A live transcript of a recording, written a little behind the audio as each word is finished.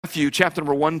Matthew chapter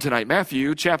number 1 tonight.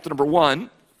 Matthew chapter number 1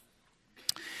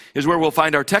 is where we'll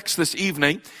find our text this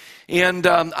evening. And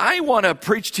I want to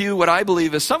preach to you what I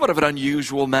believe is somewhat of an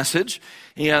unusual message,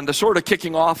 and sort of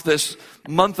kicking off this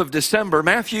month of December.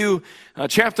 Matthew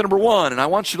chapter number 1, and I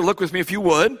want you to look with me, if you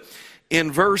would,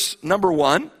 in verse number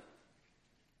 1,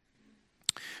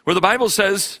 where the Bible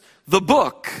says, the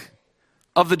book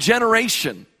of the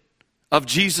generation of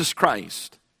Jesus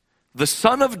Christ, the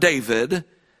son of David,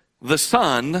 the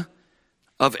son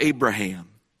of Abraham.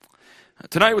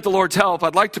 Tonight, with the Lord's help,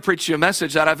 I'd like to preach you a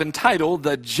message that I've entitled,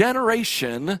 The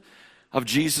Generation of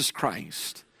Jesus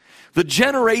Christ. The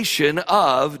generation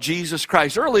of Jesus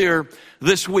Christ. Earlier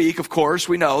this week, of course,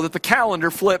 we know that the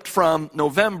calendar flipped from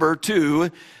November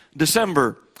to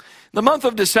December. The month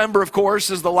of December, of course,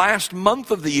 is the last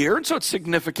month of the year, and so it's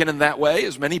significant in that way,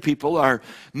 as many people are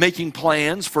making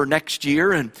plans for next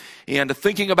year and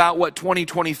thinking about what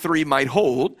 2023 might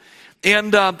hold.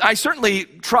 And I certainly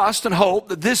trust and hope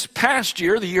that this past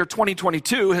year, the year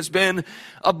 2022, has been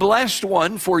a blessed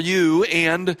one for you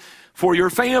and for your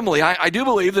family. I do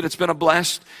believe that it's been a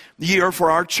blessed year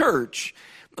for our church.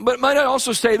 But might I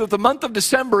also say that the month of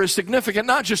December is significant,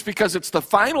 not just because it's the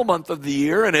final month of the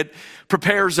year and it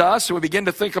prepares us and we begin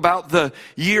to think about the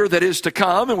year that is to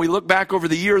come and we look back over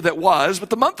the year that was, but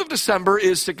the month of December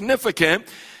is significant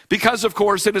because, of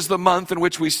course, it is the month in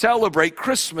which we celebrate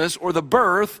Christmas, or the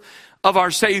birth of our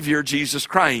Savior, Jesus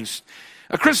Christ.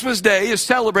 A Christmas Day is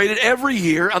celebrated every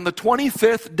year on the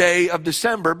 25th day of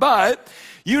December, but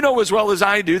you know as well as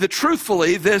I do that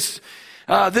truthfully this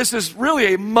is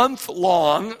really a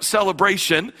month-long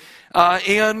celebration.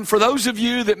 And for those of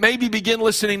you that maybe begin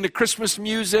listening to Christmas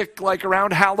music like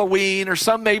around Halloween, or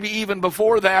some maybe even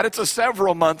before that, it's a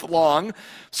several-month-long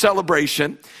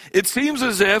celebration. It seems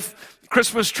as if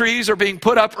Christmas trees are being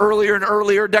put up earlier and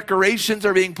earlier, decorations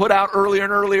are being put out earlier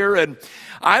and earlier, and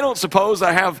I don't suppose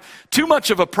I have too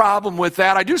much of a problem with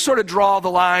that. I do sort of draw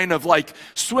the line of like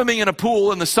swimming in a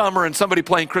pool in the summer and somebody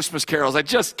playing Christmas carols. I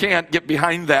just can't get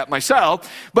behind that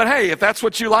myself. But hey, if that's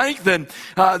what you like, then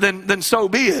so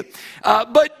be it.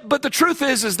 But the truth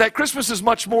is that Christmas is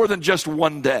much more than just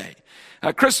one day.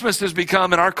 Christmas has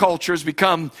become, in our culture, has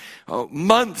become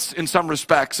months in some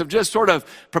respects of just sort of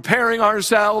preparing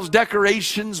ourselves,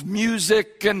 decorations,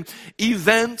 music, and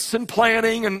events, and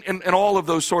planning, and all of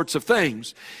those sorts of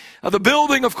things. The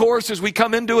building, of course, as we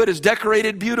come into it, is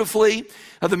decorated beautifully.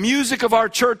 The music of our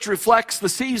church reflects the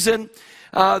season.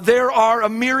 There are a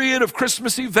myriad of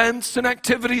Christmas events and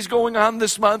activities going on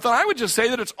this month. And I would just say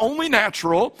that it's only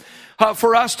natural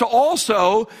for us to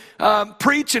also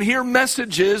preach and hear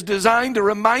messages designed to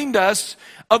remind us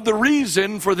of the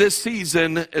reason for this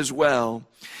season as well.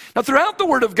 Now, throughout the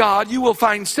Word of God, you will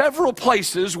find several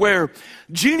places where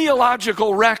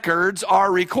genealogical records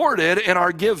are recorded and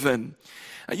are given.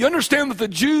 You understand that the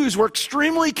Jews were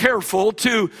extremely careful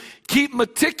to keep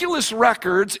meticulous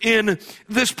records in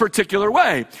this particular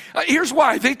way. Here's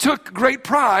why. They took great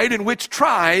pride in which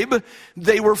tribe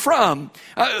they were from,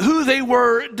 who they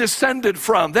were descended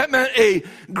from. That meant a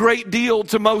great deal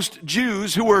to most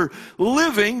Jews who were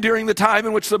living during the time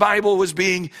in which the Bible was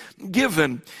being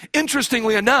given.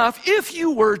 Interestingly enough, if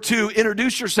you were to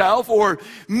introduce yourself or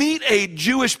meet a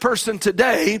Jewish person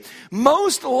today,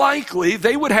 most likely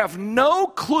they would have no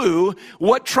clue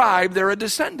what tribe they're a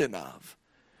descendant of.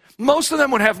 Most of them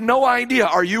would have no idea.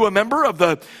 Are you a member of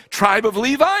the tribe of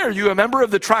Levi? Are you a member of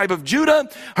the tribe of Judah?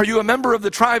 Are you a member of the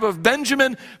tribe of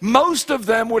Benjamin? Most of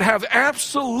them would have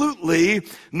absolutely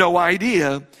no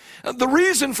idea. The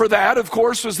reason for that, of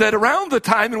course, was that around the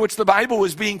time in which the Bible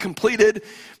was being completed,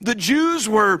 the Jews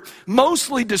were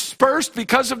mostly dispersed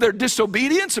because of their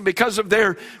disobedience and because of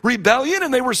their rebellion,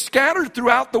 and they were scattered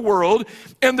throughout the world,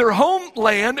 and their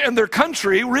homeland and their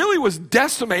country really was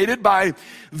decimated by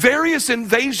various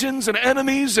invasions and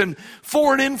enemies and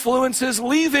foreign influences,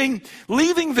 leaving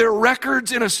their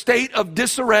records in a state of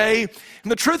disarray.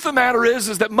 And the truth of the matter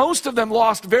is that most of them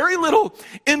lost very little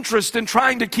interest in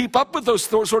trying to keep up with those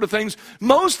sort of things.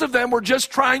 Most of them were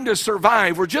just trying to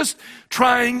survive, were just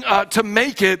trying to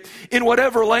make it in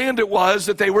whatever land it was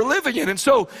that they were living in. And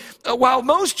so while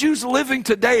most Jews living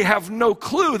today have no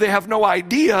clue, they have no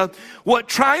idea what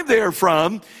tribe they're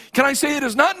from, can I say it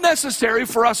is not necessary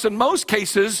for us in most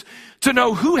cases to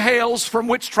know who hails from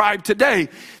which tribe today.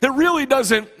 It really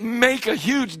doesn't make a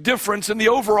huge difference in the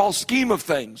overall scheme of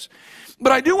things.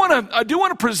 But I do want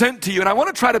to present to you, and I want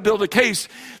to try to build a case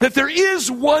that there is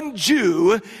one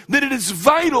Jew that it is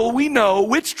vital we know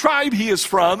which tribe he is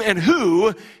from and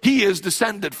who he is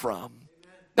descended from.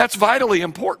 That's vitally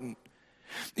important.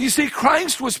 You see,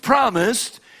 Christ was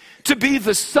promised to be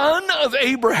the son of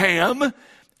Abraham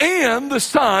and the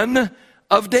son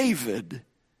of David.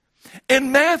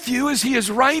 And Matthew, as he is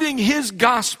writing his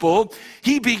gospel,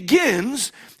 he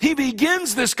begins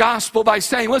this gospel by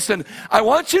saying, listen, I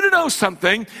want you to know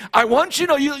something. I want you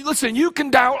to know, listen, you can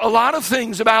doubt a lot of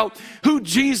things about who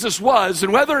Jesus was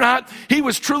and whether or not he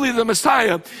was truly the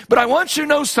Messiah. But I want you to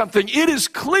know something. It is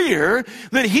clear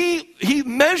that he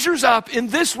measures up in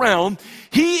this realm.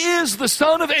 He is the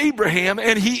son of Abraham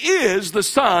and he is the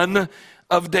son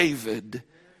of David.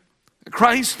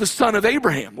 Christ, the son of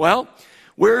Abraham. Well,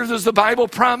 where does the Bible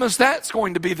promise that's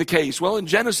going to be the case? Well, in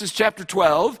Genesis chapter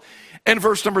 12 and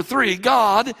verse number 3,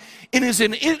 God, in his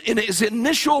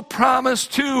initial promise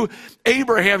to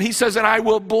Abraham, he says, and I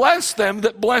will bless them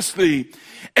that bless thee,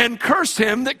 and curse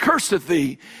him that curseth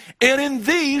thee. And in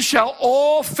thee shall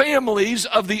all families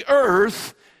of the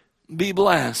earth be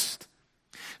blessed.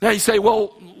 Now you say, well,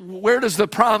 where does the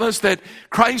promise that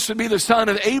Christ would be the son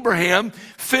of Abraham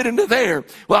fit into there?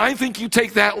 Well, I think you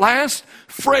take that last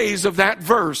phrase of that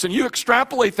verse and you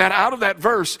extrapolate that out of that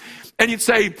verse and you'd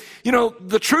say,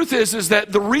 the truth is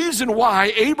that the reason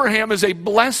why Abraham is a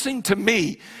blessing to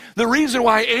me, the reason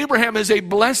why Abraham is a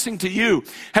blessing to you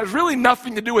has really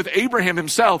nothing to do with Abraham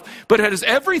himself, but it has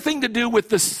everything to do with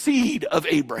the seed of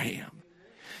Abraham.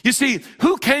 You see,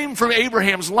 who came from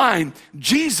Abraham's line?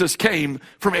 Jesus came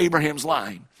from Abraham's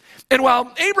line. And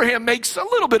while Abraham makes a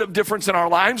little bit of difference in our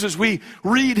lives as we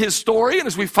read his story and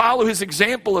as we follow his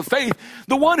example of faith,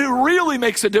 the one who really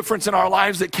makes a difference in our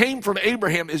lives that came from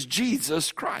Abraham is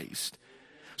Jesus Christ.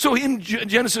 So in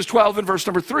Genesis 12 and verse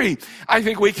number 3, I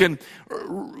think we can,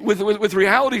 with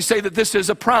reality, say that this is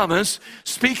a promise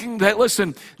speaking that,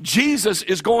 listen, Jesus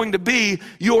is going to be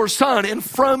your son, and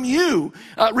from you,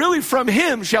 really from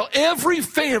him, shall every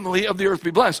family of the earth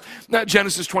be blessed. Now,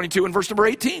 Genesis 22 and verse number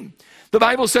 18. The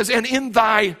Bible says, and in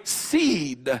thy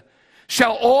seed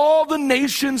shall all the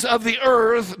nations of the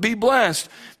earth be blessed,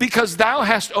 because thou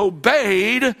hast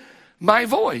obeyed my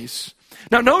voice.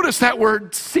 Now notice that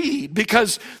word seed,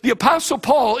 because the Apostle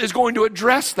Paul is going to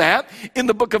address that in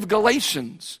the book of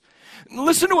Galatians.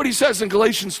 Listen to what he says in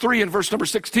Galatians 3 and verse number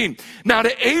 16. Now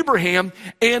to Abraham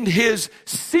and his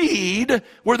seed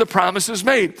were the promises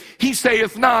made. He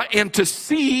saith not, and to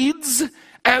seeds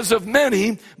as of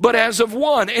many, but as of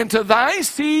one, and to thy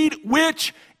seed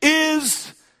which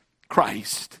is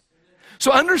Christ.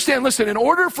 So understand, listen, in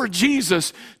order for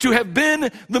Jesus to have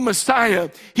been the Messiah,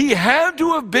 he had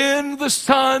to have been the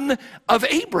son of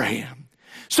Abraham.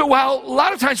 So while a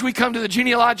lot of times we come to the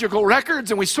genealogical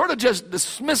records and we sort of just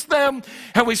dismiss them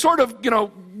and we sort of,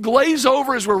 glaze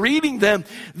over as we're reading them,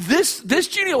 this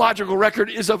genealogical record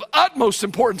is of utmost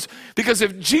importance, because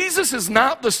if Jesus is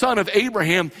not the son of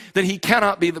Abraham, then he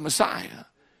cannot be the Messiah.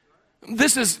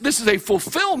 This is a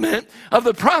fulfillment of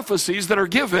the prophecies that are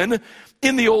given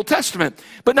in the Old Testament.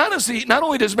 But not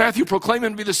only does Matthew proclaim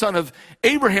him to be the son of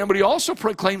Abraham, but he also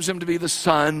proclaims him to be the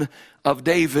son of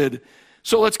David.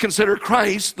 So let's consider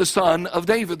Christ the son of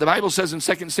David. The Bible says in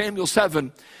 2 Samuel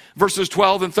 7, verses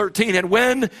 12 and 13, and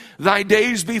when thy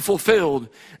days be fulfilled,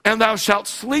 and thou shalt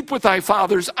sleep with thy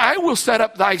fathers, I will set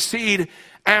up thy seed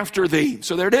after thee.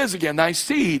 So there it is again, thy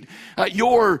seed,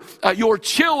 your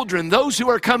children, those who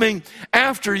are coming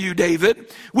after you,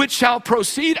 David, which shall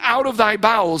proceed out of thy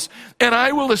bowels, and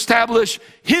I will establish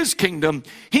his kingdom.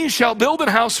 He shall build an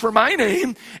house for my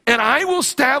name, and I will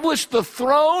establish the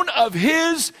throne of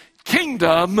his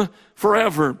kingdom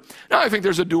forever. Now, I think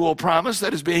there's a dual promise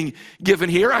that is being given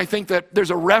here. I think that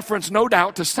there's a reference, no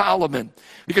doubt, to Solomon,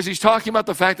 because he's talking about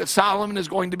the fact that Solomon is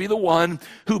going to be the one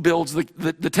who builds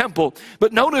the temple.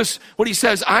 But notice what he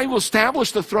says, I will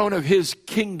establish the throne of his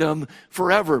kingdom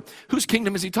forever. Whose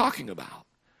kingdom is he talking about?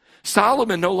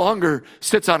 Solomon no longer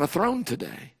sits on a throne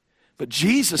today, but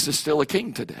Jesus is still a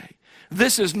king today.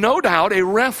 This is no doubt a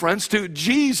reference to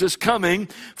Jesus coming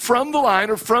from the line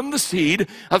or from the seed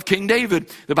of King David.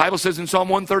 The Bible says in Psalm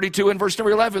 132 and verse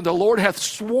number 11, the Lord hath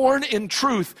sworn in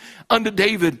truth unto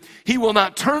David, he will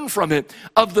not turn from it.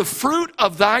 Of the fruit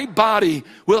of thy body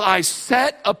will I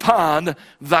set upon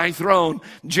thy throne.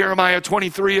 Jeremiah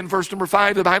 23 and verse number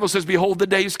 5, the Bible says, behold, the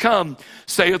days come,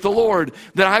 saith the Lord,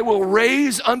 that I will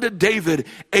raise unto David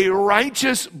a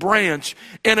righteous branch,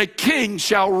 and a king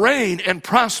shall reign and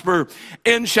prosper,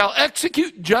 and shall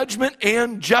execute judgment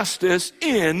and justice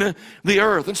in the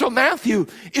earth. And so Matthew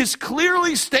is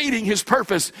clearly stating his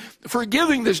purpose for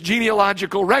giving this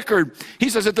genealogical record.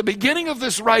 He says at the beginning of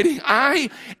this writing,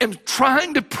 I am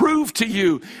trying to prove to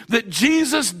you that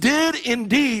Jesus did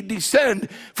indeed descend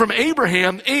from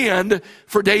Abraham and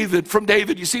from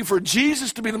David. You see, for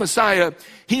Jesus to be the Messiah,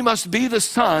 he must be the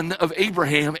son of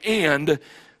Abraham and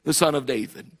the son of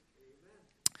David.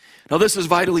 Now, this is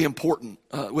vitally important,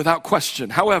 without question.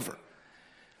 However,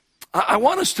 I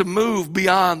want us to move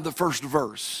beyond the first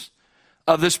verse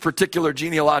of this particular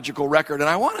genealogical record, and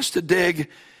I want us to dig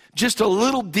just a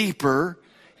little deeper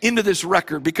into this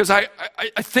record, because I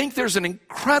think there's an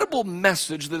incredible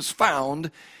message that's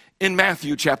found in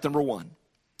Matthew chapter number 1.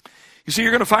 You see,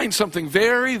 you're going to find something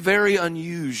very, very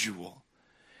unusual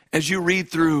as you read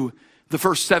through the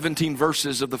first 17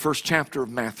 verses of the first chapter of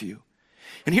Matthew.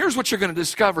 And here's what you're going to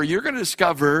discover. You're going to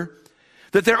discover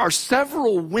that there are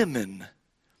several women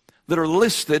that are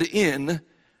listed in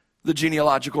the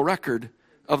genealogical record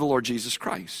of the Lord Jesus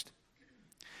Christ.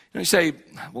 And you say,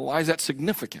 well, why is that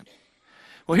significant?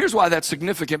 Well, here's why that's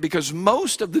significant, because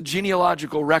most of the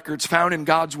genealogical records found in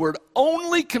God's Word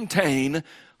only contain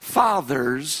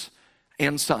fathers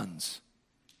and sons.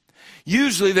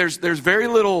 Usually there's very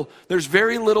little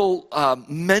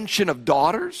mention of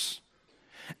daughters,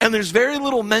 and there's very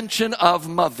little mention of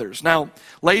mothers. Now,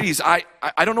 ladies, I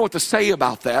don't know what to say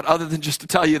about that other than just to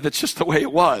tell you that's just the way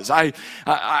it was. I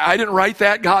didn't write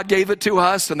that. God gave it to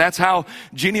us, and that's how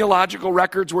genealogical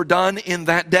records were done in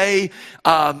that day.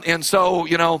 And so,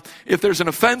 if there's an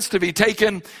offense to be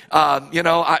taken,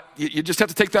 you just have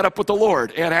to take that up with the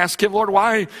Lord and ask Him, Lord,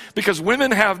 why? Because women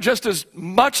have just as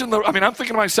much I'm thinking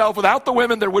to myself, without the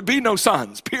women, there would be no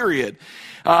sons, period.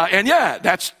 And yeah,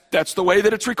 that's the way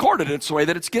that it's recorded. It's the way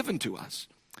that it's given to us.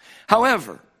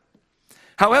 However,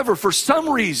 for some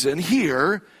reason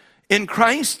here in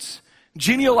Christ's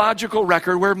genealogical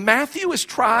record, where Matthew is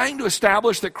trying to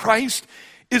establish that Christ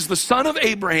is the son of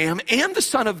Abraham and the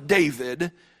son of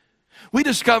David, we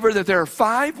discover that there are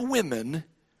 5 women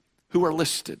who are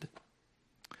listed.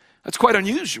 That's quite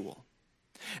unusual.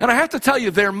 And I have to tell you,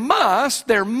 there must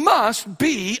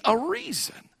be a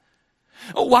reason.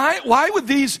 Why would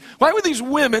these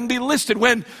women be listed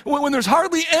when there's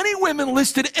hardly any women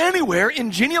listed anywhere in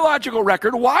genealogical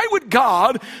record? Why would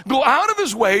God go out of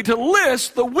His way to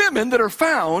list the women that are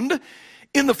found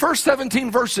in the first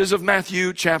 17 verses of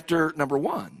Matthew chapter number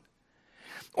 1?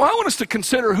 Well, I want us to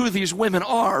consider who these women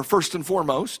are first and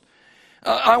foremost.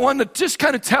 I want to just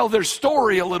kind of tell their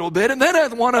story a little bit, and then I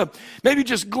want to maybe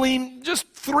just glean just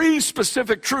 3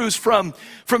 specific truths from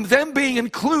them being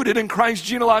included in Christ's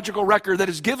genealogical record that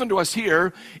is given to us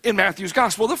here in Matthew's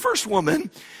gospel. The first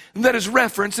woman that is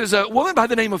referenced is a woman by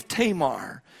the name of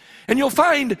Tamar. And you'll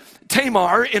find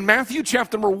Tamar in Matthew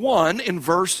chapter number 1 in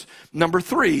verse number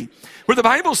 3, where the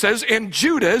Bible says, and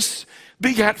Judas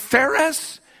begat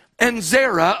Phares and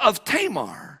Zerah of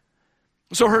Tamar.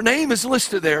 So her name is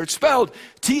listed there. It's spelled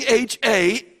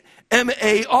Thamar.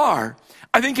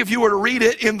 I think if you were to read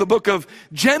it in the book of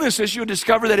Genesis, you would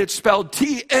discover that it's spelled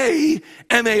Tamar,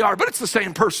 but it's the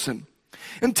same person.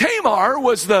 And Tamar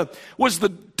was the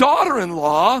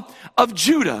daughter-in-law of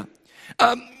Judah.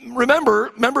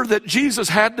 Remember that Jesus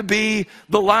had to be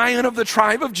the Lion of the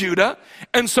tribe of Judah.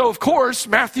 And so, of course,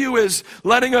 Matthew is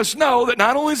letting us know that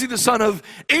not only is he the son of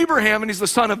Abraham and he's the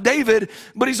son of David,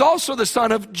 but he's also the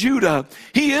son of Judah.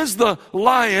 He is the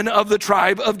Lion of the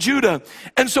tribe of Judah.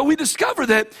 And so we discover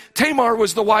that Tamar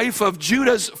was the wife of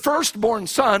Judah's firstborn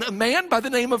son, a man by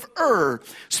the name of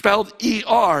spelled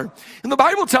E-R. And the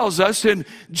Bible tells us in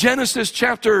Genesis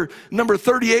chapter number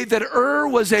 38 that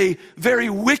was a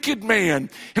very wicked man.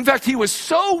 In fact, he was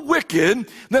so wicked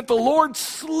that the Lord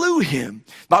slew him.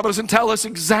 The Bible doesn't tell us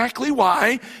exactly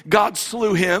why God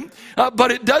slew him,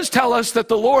 but it does tell us that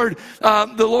the Lord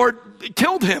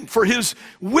killed him for his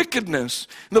wickedness.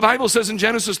 The Bible says in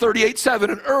Genesis 38:7,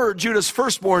 and Judah's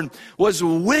firstborn, was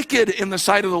wicked in the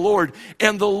sight of the Lord,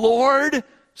 and the Lord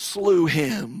slew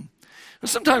him.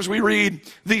 Sometimes we read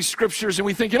these scriptures and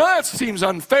we think, that seems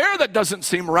unfair, that doesn't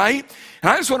seem right.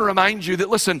 And I just want to remind you that,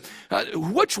 listen,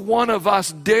 which one of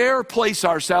us dare place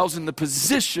ourselves in the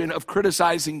position of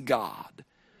criticizing God?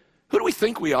 Who do we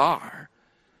think we are?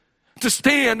 To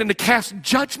stand and to cast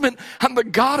judgment on the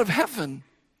God of heaven.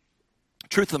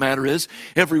 Truth of the matter is,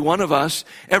 every one of us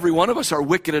are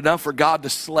wicked enough for God to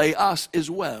slay us as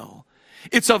well.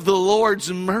 It's of the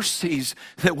Lord's mercies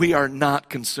that we are not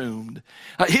consumed.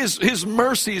 His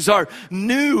mercies are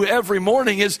new every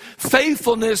morning. His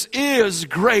faithfulness is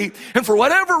great. And for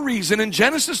whatever reason, in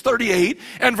Genesis 38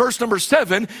 and verse number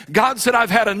 7, God said, I've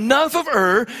had enough of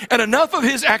and enough of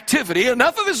his activity,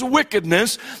 enough of his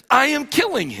wickedness. I am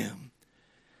killing him.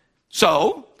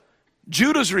 So,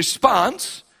 Judah's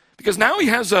response, because now he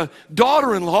has a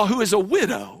daughter-in-law who is a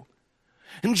widow.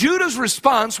 And Judah's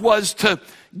response was to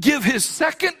give his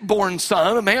second-born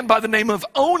son, a man by the name of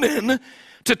Onan,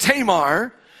 to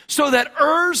Tamar, so that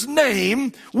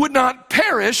name would not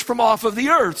perish from off of the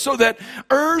earth, so that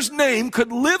name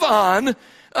could live on.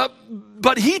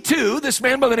 But he too, this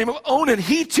man by the name of Onan,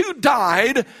 he too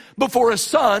died before a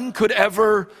son could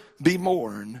ever be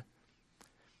born.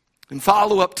 In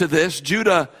follow up to this,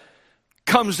 Judah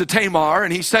comes to Tamar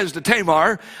and he says to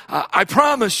Tamar, I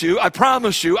promise you,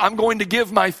 I'm going to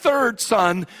give my third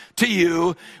son to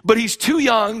you, but he's too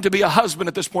young to be a husband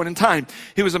at this point in time.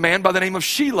 He was a man by the name of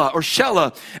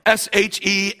Shelah,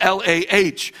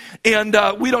 S-H-E-L-A-H. And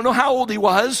we don't know how old he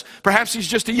was. Perhaps he's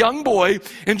just a young boy.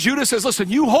 And Judah says, listen,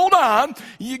 you hold on,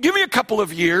 you give me a couple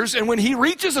of years, and when he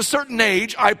reaches a certain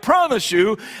age, I promise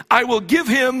you, I will give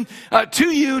him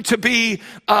to you to be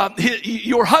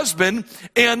your husband,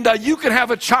 and you can have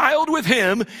a child with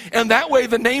him, and that way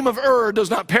the name of does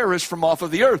not perish from off of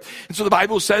the earth. And so the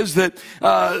Bible says that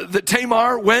that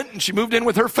Tamar went and she moved in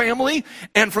with her family,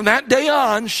 and from that day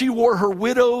on she wore her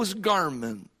widow's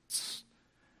garments.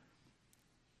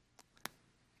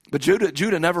 But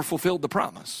Judah never fulfilled the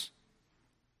promise.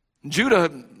 Judah,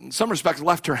 in some respects,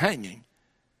 left her hanging.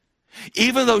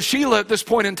 Even though Shelah at this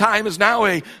point in time is now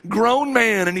a grown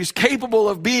man and he's capable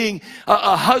of being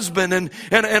a husband and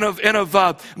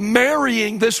of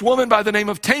marrying this woman by the name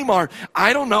of Tamar.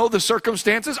 I don't know the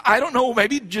circumstances. I don't know,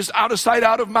 maybe just out of sight,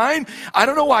 out of mind. I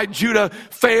don't know why Judah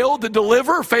failed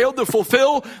to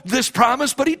fulfill this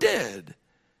promise, but he did.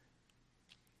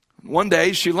 One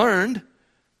day Tamar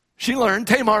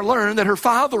learned that her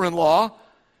father-in-law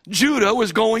Judah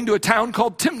was going to a town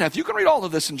called Timnath. You can read all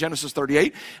of this in Genesis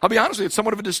 38. I'll be honest with you, it's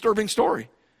somewhat of a disturbing story,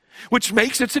 which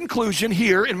makes its inclusion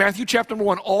here in Matthew chapter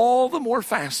 1 all the more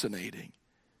fascinating.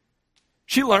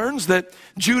 She learns that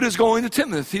Judah's going to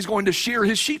Timnath. He's going to shear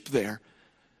his sheep there.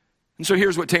 And so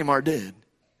here's what Tamar did.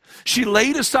 She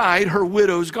laid aside her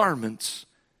widow's garments,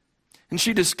 and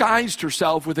she disguised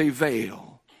herself with a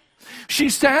veil.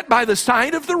 She sat by the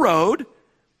side of the road,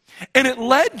 and it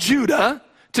led Judah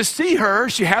to see her.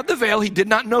 She had the veil. He did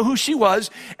not know who she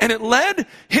was. And it led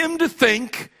him to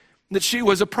think that she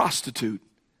was a prostitute,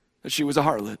 that she was a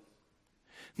harlot.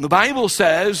 And the Bible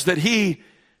says that he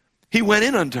went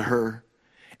in unto her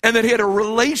and that he had a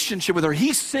relationship with her.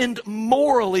 He sinned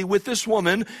morally with this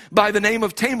woman by the name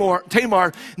of Tamar,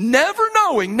 never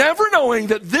knowing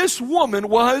that this woman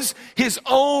was his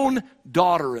own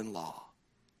daughter-in-law.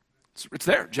 It's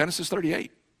there, Genesis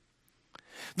 38.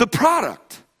 The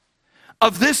product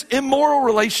of this immoral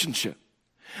relationship,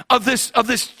 of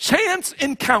this chance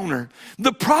encounter,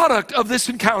 the product of this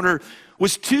encounter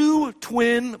was two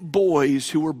twin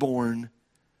boys who were born.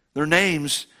 Their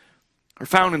names are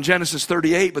found in Genesis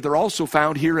 38, but they're also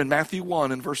found here in Matthew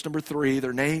 1 and verse number 3.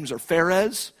 Their names are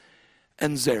Pharez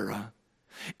and Zerah.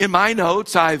 In my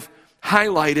notes, I've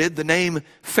highlighted the name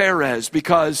Pharez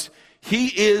because he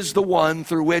is the one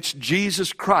through which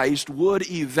Jesus Christ would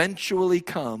eventually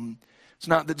come. It's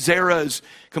not that Zerah is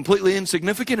completely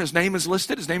insignificant. His name is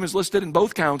listed. His name is listed in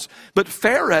both counts. But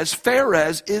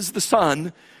Pharez is the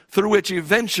son through which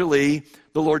eventually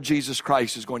the Lord Jesus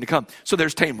Christ is going to come. So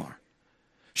there's Tamar.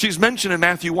 She's mentioned in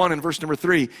Matthew 1 and verse number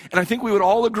 3. And I think we would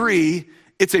all agree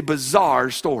it's a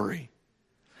bizarre story.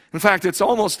 In fact, it's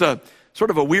almost a sort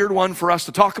of a weird one for us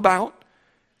to talk about.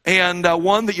 And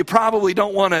one that you probably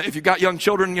don't want to, if you've got young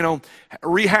children,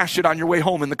 rehash it on your way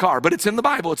home in the car. But it's in the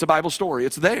Bible. It's a Bible story.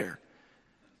 It's there.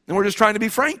 And we're just trying to be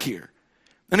frank here.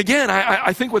 And again,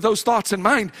 I think with those thoughts in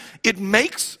mind, it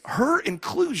makes her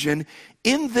inclusion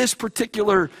in this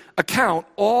particular account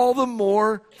all the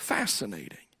more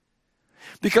fascinating.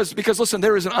 Because listen,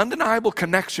 there is an undeniable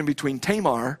connection between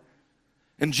Tamar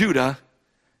and Judah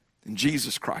and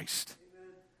Jesus Christ.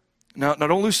 Now,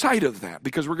 don't lose sight of that,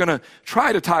 because we're going to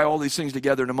try to tie all these things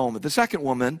together in a moment. The second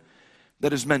woman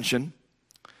that is mentioned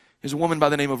is a woman by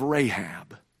the name of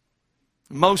Rahab.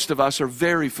 Most of us are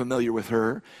very familiar with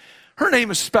her. Her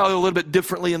name is spelled a little bit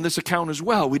differently in this account as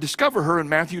well. We discover her in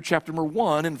Matthew chapter number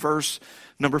 1 and verse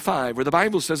number 5, where the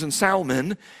Bible says, and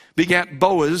Salmon begat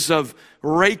Boaz of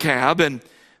Rechab, and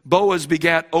Boaz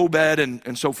begat Obed,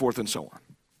 and so forth and so on.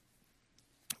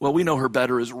 Well, we know her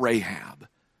better as Rahab.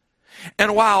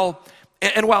 And while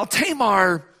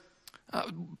Tamar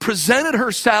presented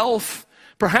herself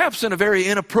perhaps in a very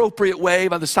inappropriate way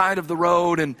by the side of the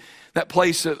road and that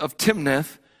place of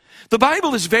Timnath, the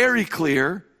Bible is very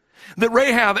clear that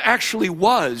Rahab actually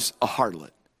was a harlot,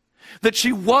 that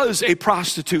she was a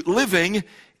prostitute living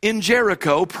in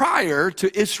Jericho prior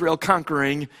to Israel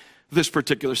conquering this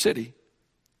particular city.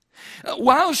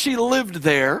 While she lived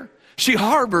there, she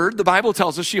harbored, the Bible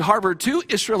tells us, she harbored 2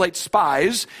 Israelite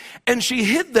spies, and she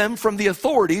hid them from the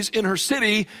authorities in her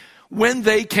city when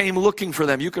they came looking for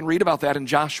them. You can read about that in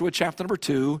Joshua chapter number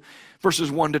 2,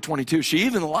 verses 1 to 22. She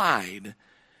even lied.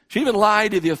 She even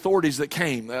lied to the authorities that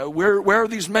came. Where are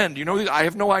these men? Do you know? I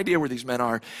have no idea where these men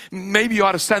are. Maybe you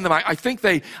ought to send them. I think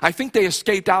they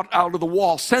escaped out of the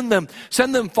wall. Send them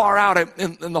far out.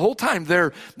 And the whole time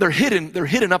they're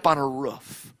hidden up on a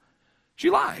roof. She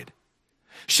lied.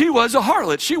 She was a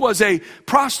harlot. She was a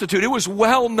prostitute. It was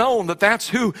well known that that's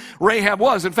who Rahab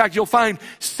was. In fact, you'll find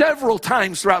several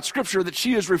times throughout Scripture that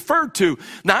she is referred to,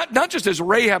 not just as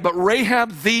Rahab, but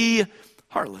Rahab the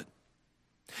harlot.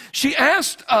 She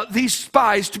asked these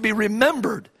spies to be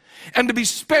remembered and to be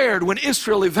spared when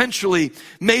Israel eventually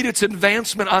made its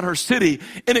advancement on her city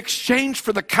in exchange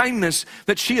for the kindness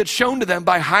that she had shown to them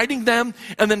by hiding them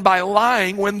and then by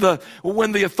lying when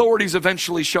the authorities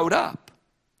eventually showed up.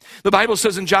 The Bible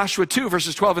says in Joshua 2,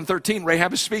 verses 12 and 13,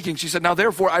 Rahab is speaking. She said, "Now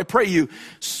therefore I pray you,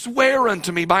 swear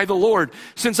unto me by the Lord,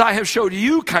 since I have showed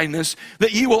you kindness,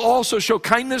 that ye will also show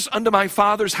kindness unto my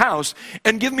father's house,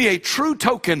 and give me a true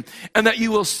token, and that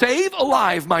you will save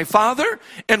alive my father,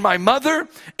 and my mother,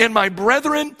 and my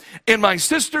brethren, and my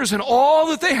sisters, and all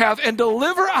that they have, and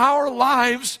deliver our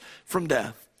lives from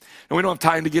death." And we don't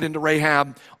have time to get into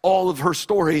Rahab, all of her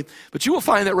story, but you will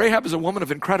find that Rahab is a woman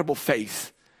of incredible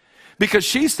faith. Because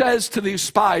she says to these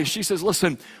spies, she says,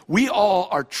 "Listen, we all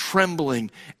are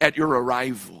trembling at your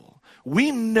arrival.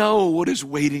 We know what is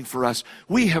waiting for us.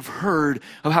 We have heard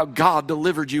of how God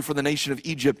delivered you from the nation of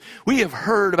Egypt. We have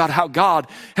heard about how God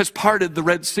has parted the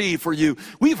Red Sea for you.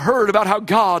 We've heard about how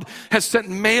God has sent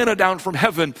manna down from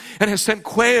heaven and has sent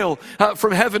quail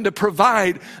from heaven to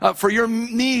provide for your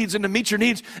needs and to meet your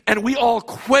needs. And we all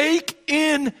quake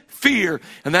in fear."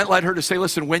 And that led her to say,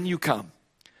 "Listen, when you come,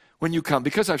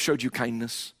 because I've showed you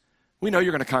kindness, we know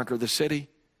you're going to conquer this city.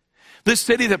 This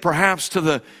city that perhaps to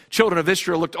the children of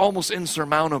Israel looked almost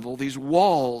insurmountable, these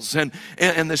walls and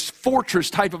this fortress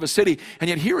type of a city. And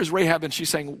yet here is Rahab, and she's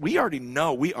saying, we already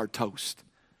know we are toast.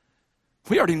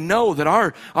 We already know that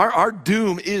our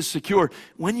doom is secure.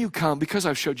 When you come, because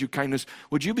I've showed you kindness,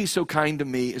 would you be so kind to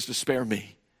me as to spare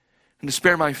me? And to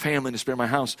spare my family, and to spare my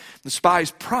house." The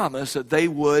spies promised that they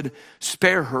would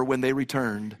spare her when they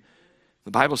returned. The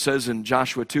Bible says in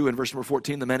Joshua 2 and verse number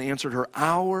 14, the men answered her,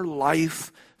 "Our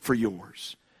life for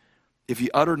yours, if ye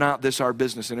utter not this our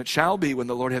business. And it shall be, when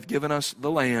the Lord hath given us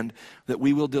the land, that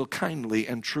we will deal kindly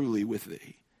and truly with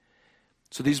thee."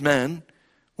 So these men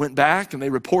went back and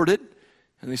they reported,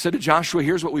 and they said to Joshua,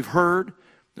 "Here's what we've heard.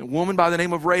 A woman by the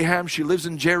name of Rahab, she lives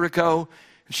in Jericho.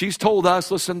 And she's told us,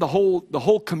 listen, the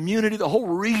whole community, the whole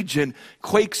region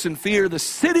quakes in fear. The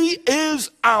city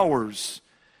is ours."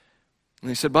 And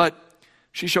they said, "But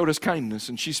she showed us kindness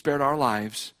and she spared our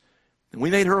lives. And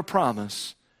we made her a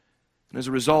promise." And as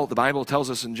a result, the Bible tells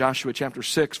us in Joshua chapter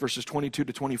 6, verses 22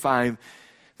 to 25,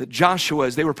 that Joshua,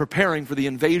 as they were preparing for the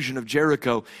invasion of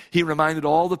Jericho, he reminded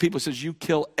all the people, he says, "You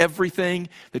kill everything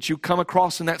that you come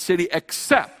across in that city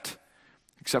except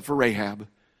for Rahab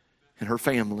and her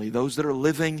family, those that are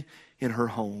living in her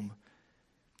home."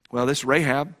 Well, this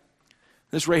Rahab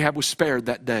was spared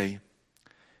that day.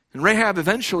 And Rahab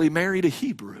eventually married a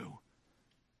Hebrew.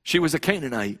 She was a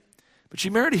Canaanite, but she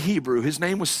married a Hebrew. His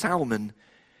name was Salmon.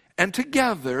 And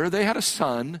together they had a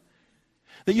son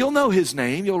that you'll know his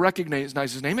name. You'll recognize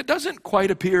his name. It doesn't quite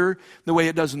appear the way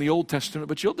it does in the Old Testament,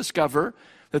 but you'll discover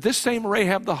that this same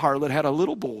Rahab the harlot had a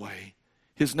little boy.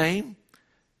 His name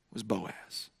was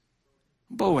Boaz.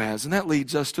 Boaz. And that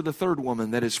leads us to the third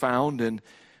woman that is found in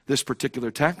this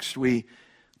particular text. We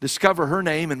discover her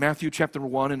name in Matthew chapter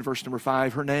 1 and verse number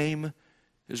 5. Her name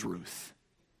is Ruth.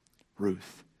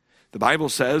 Ruth. The Bible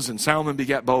says, "And Salmon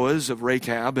begat Boaz of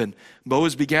Rachab, and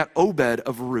Boaz begat Obed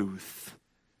of Ruth."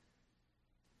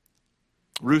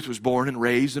 Ruth was born and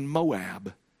raised in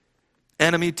Moab,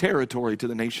 enemy territory to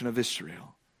the nation of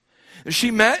Israel. And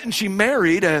she met and she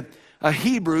married a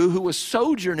Hebrew who was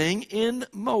sojourning in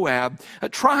Moab,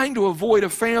 trying to avoid a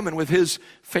famine with his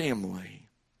family.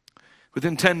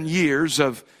 Within 10 years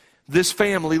of this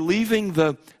family leaving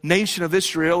the nation of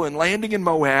Israel and landing in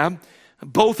Moab,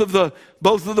 both of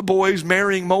the boys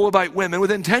marrying Moabite women.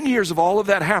 Within 10 years of all of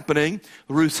that happening,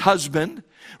 Ruth's husband,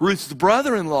 Ruth's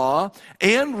brother-in-law,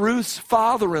 and Ruth's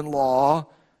father-in-law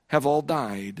have all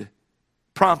died,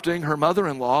 prompting her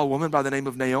mother-in-law, a woman by the name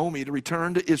of Naomi, to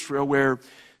return to Israel, where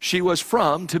she was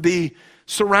from, to be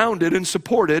surrounded and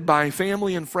supported by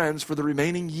family and friends for the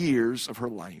remaining years of her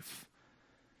life.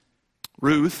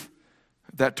 Ruth,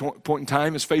 at that point in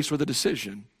time, is faced with a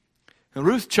decision. And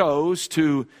Ruth chose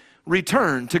to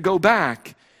return, to go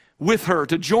back with her,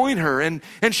 to join her. And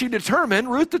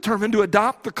Ruth determined to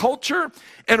adopt the culture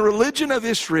and religion of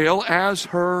Israel as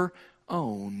her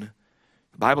own.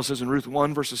 The Bible says in Ruth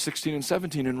 1, verses 16 and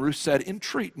 17, "And Ruth said,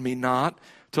 Entreat me not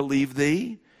to leave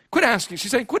thee." She's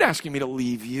saying, quit asking me to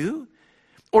leave you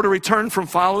or to return from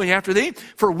following after thee.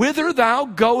 "For whither thou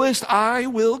goest, I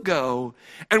will go.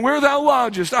 And where thou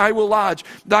lodgest, I will lodge.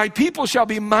 Thy people shall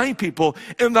be my people,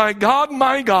 and thy God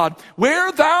my God.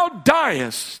 Where thou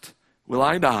diest, will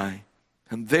I die,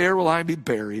 and there will I be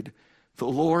buried. The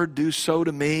Lord do so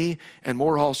to me, and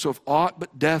more also, if aught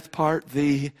but death part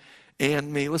thee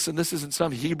and me. Listen, this isn't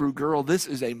some Hebrew girl. This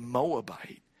is a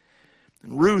Moabite.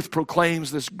 And Ruth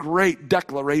proclaims this great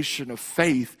declaration of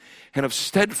faith and of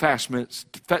steadfastness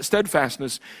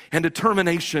and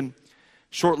determination.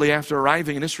 Shortly after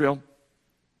arriving in Israel,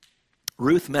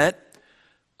 Ruth met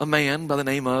a man by the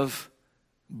name of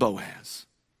Boaz.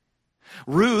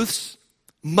 Ruth's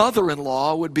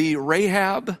mother-in-law would be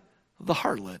Rahab the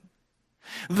harlot.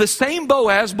 The same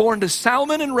Boaz born to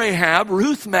Salmon and Rahab,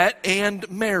 Ruth met and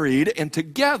married, and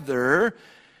together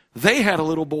they had a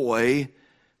little boy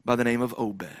by the name of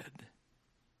Obed.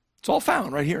 It's all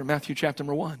found right here in Matthew chapter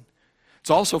number 1. It's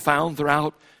also found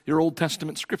throughout your Old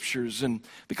Testament scriptures. And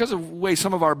because of the way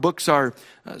some of our books are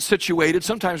situated,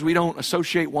 sometimes we don't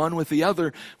associate one with the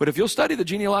other. But if you'll study the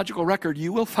genealogical record,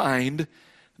 you will find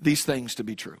these things to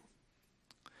be true.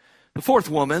 The fourth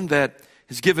woman that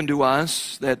is given to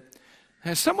us that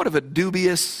has somewhat of a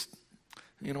dubious,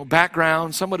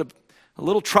 background, somewhat of a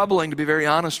little troubling, to be very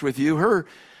honest with you. Her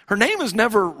name is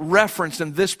never referenced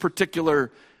in this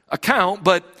particular account,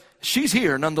 but she's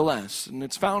here nonetheless. And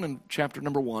it's found in chapter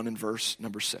number 1 and verse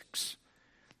number 6,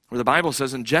 where the Bible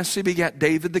says, "And Jesse begat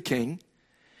David the king,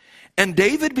 and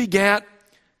David begat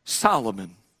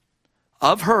Solomon,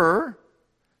 of her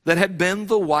that had been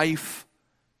the wife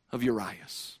of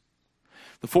Urias."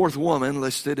 The fourth woman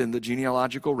listed in the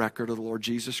genealogical record of the Lord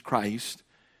Jesus Christ,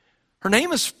 her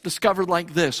name is discovered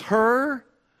like this: her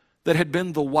that had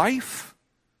been the wife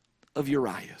of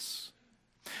Urias.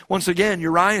 Once again,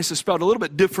 Urias is spelled a little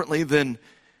bit differently than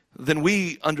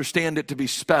we understand it to be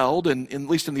spelled, at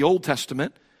least in the Old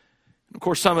Testament. And of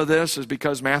course, some of this is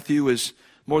because Matthew is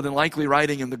more than likely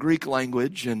writing in the Greek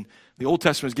language, and the Old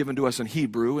Testament is given to us in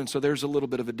Hebrew, and so there's a little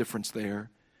bit of a difference there.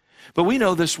 But we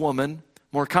know this woman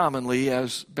more commonly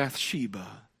as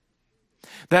Bathsheba.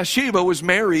 Bathsheba was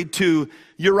married to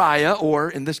Uriah, or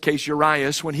in this case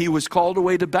Urias, when he was called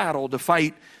away to battle to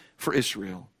fight for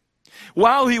Israel.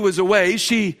 While he was away,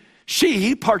 she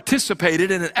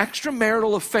participated in an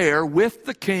extramarital affair with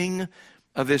the king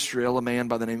of Israel, a man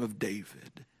by the name of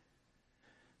David.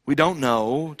 We don't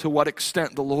know to what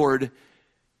extent the Lord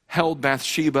held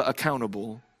Bathsheba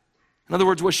accountable. In other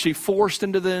words, was she forced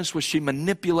into this? Was she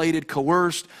manipulated,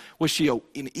 coerced? Was she an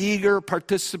eager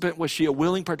participant? Was she a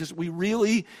willing participant? We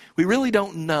really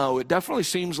don't know. It definitely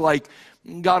seems like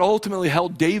God ultimately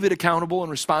held David accountable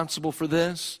and responsible for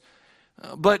this.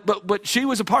 But she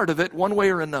was a part of it one way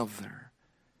or another.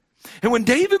 And when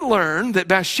David learned that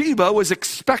Bathsheba was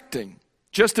expecting,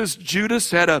 just as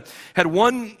Judas had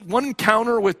one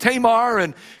encounter with Tamar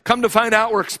and come to find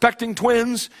out we're expecting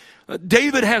twins,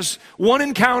 David has one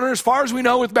encounter, as far as we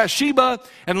know, with Bathsheba,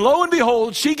 and lo and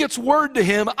behold, she gets word to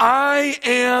him, "I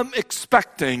am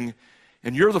expecting,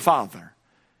 and you're the father,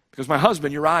 because my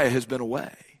husband Uriah has been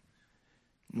away."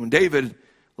 And when David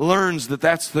learns that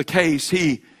that's the case,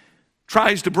 he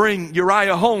tries to bring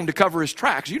Uriah home to cover his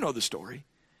tracks. You know the story.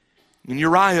 And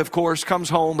Uriah, of course, comes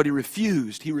home, but he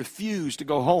refused. He refused to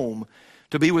go home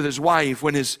to be with his wife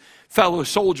when his fellow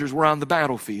soldiers were on the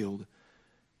battlefield.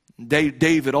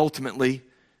 David ultimately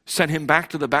sent him back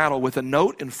to the battle with a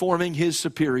note informing his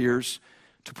superiors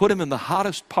to put him in the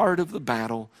hottest part of the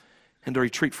battle and to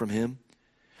retreat from him.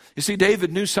 You see,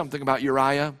 David knew something about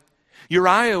Uriah.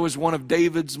 Uriah was one of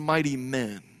David's mighty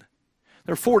men.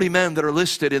 There are 40 men that are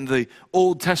listed in the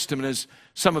Old Testament as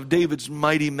some of David's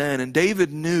mighty men. And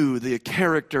David knew the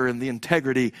character and the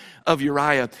integrity of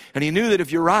Uriah. And he knew that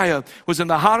if Uriah was in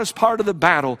the hottest part of the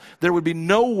battle, there would be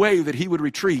no way that he would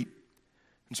retreat.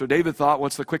 And so David thought,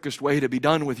 what's the quickest way to be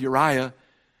done with Uriah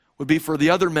would be for the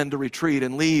other men to retreat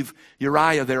and leave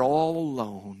Uriah there all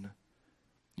alone.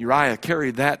 Uriah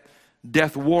carried that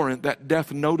death warrant, that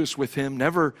death notice with him,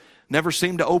 never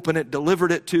seemed to open it,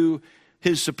 delivered it to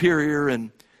his superior,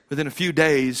 and within a few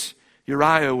days,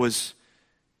 Uriah was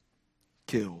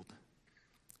killed.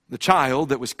 The child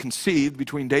that was conceived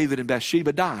between David and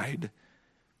Bathsheba died,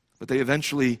 but they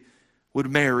eventually would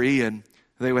marry, and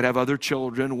they would have other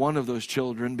children, one of those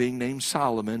children being named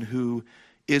Solomon, who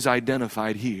is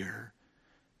identified here.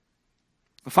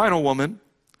 The final woman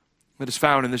that is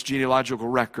found in this genealogical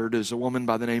record is a woman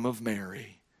by the name of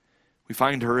Mary. We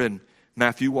find her in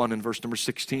Matthew 1 and verse number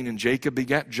 16. "And Jacob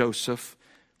begat Joseph,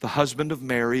 the husband of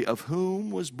Mary, of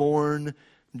whom was born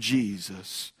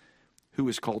Jesus, who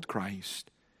is called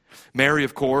Christ." Mary,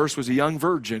 of course, was a young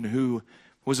virgin who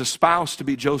was espoused to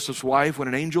be Joseph's wife when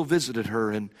an angel visited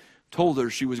her and told her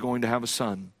she was going to have a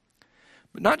son.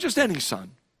 But not just any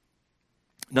son.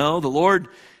 No, the Lord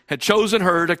had chosen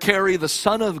her to carry the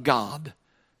Son of God,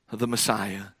 the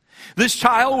Messiah. This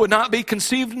child would not be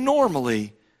conceived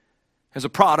normally as a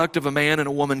product of a man and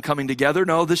a woman coming together.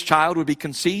 No, this child would be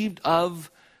conceived of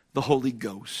the Holy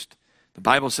Ghost. The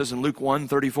Bible says in Luke 1,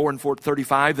 34 and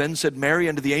 35, then said Mary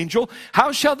unto the angel,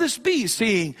 how shall this be,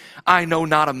 seeing I know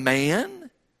not a man?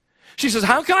 She says,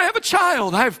 how can I have a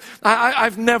child?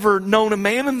 I've never known a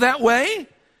man in that way.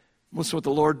 Listen to what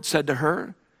the Lord said to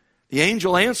her. The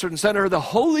angel answered and said to her, the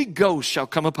Holy Ghost shall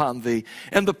come upon thee,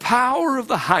 and the power of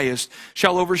the highest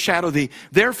shall overshadow thee.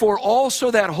 Therefore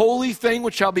also that holy thing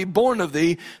which shall be born of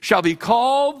thee shall be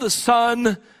called the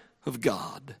Son of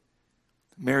God.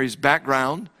 Mary's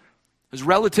background is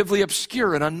relatively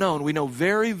obscure and unknown. We know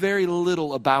very, very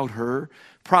little about her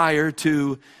prior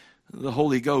to the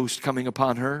Holy Ghost coming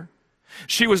upon her.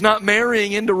 She was not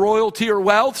marrying into royalty or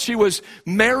wealth. She was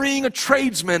marrying a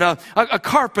tradesman, a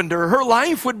carpenter. Her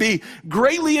life would be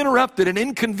greatly interrupted and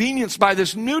inconvenienced by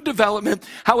this new development.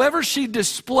 However, she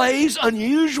displays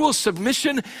unusual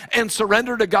submission and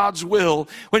surrender to God's will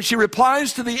when she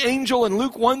replies to the angel in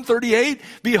Luke 1:38,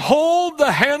 behold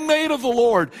the handmaid of the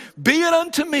Lord, be it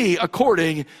unto me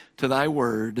according to thy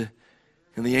word.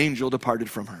 And the angel departed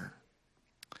from her.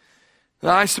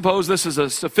 Now, I suppose this is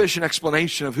a sufficient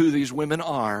explanation of who these women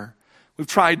are. We've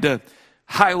tried to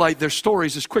highlight their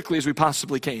stories as quickly as we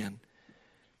possibly can.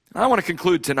 And I want to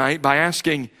conclude tonight by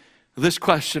asking this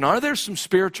question. Are there some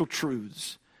spiritual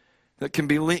truths that can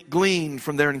be gleaned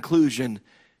from their inclusion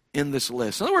in this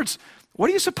list? In other words, what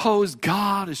do you suppose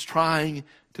God is trying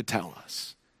to tell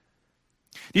us?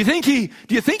 Do you think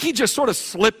he just sort of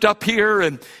slipped up here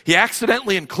and he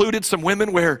accidentally included some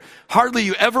women where hardly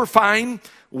you ever find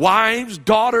wives,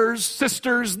 daughters,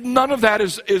 sisters? None of that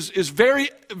is very,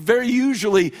 very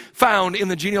usually found in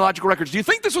the genealogical records. Do you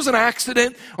think this was an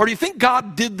accident, or do you think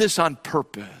God did this on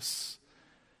purpose?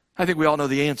 I think we all know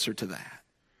the answer to that.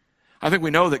 I think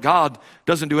we know that God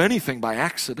doesn't do anything by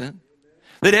accident.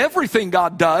 That everything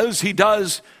God does, he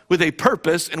does with a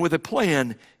purpose and with a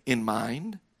plan in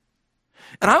mind.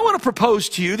 And I want to propose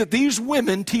to you that these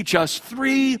women teach us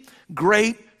three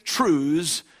great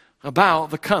truths about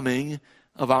the coming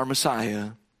of our Messiah.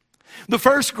 The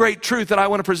first great truth that I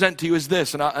want to present to you is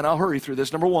this, and I'll hurry through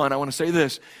this. Number one, I want to say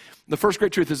this. The first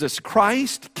great truth is this: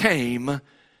 Christ came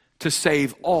to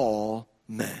save all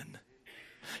men.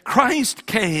 Christ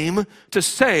came to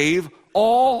save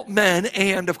all men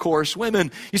and, of course,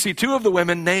 women. You see, two of the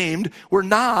women named were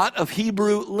not of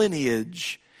Hebrew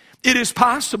lineage. It is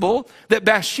possible that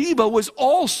Bathsheba was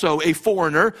also a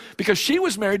foreigner because she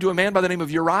was married to a man by the name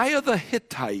of Uriah the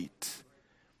Hittite.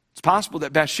 It's possible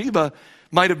that Bathsheba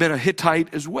might have been a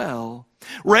Hittite as well.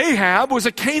 Rahab was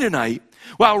a Canaanite,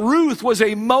 while Ruth was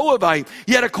a Moabite.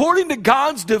 Yet according to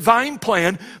God's divine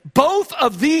plan, both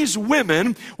of these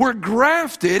women were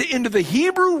grafted into the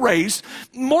Hebrew race.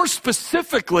 More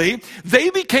specifically,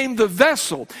 they became the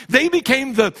vessel. They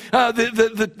became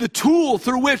the tool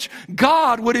through which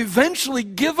God would eventually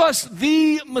give us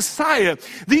the Messiah.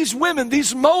 These women,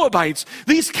 these Moabites,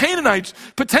 these Canaanites,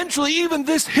 potentially even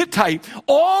this Hittite,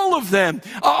 all of them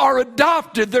are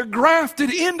adopted. They're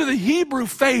grafted into the Hebrew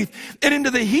faith and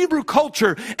into the Hebrew culture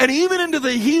and even into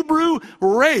the Hebrew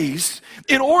race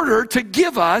in order to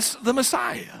give us the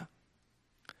Messiah.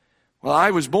 Well,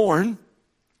 I was born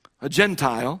a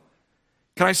Gentile.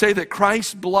 Can I say that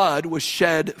Christ's blood was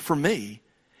shed for me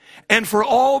and for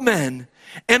all men?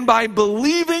 And by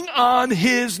believing on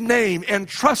his name and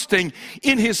trusting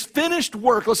in his finished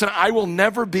work, listen, I will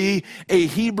never be a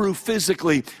Hebrew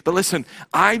physically, but listen,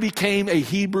 I became a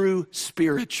Hebrew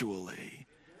spiritually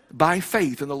by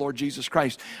faith in the Lord Jesus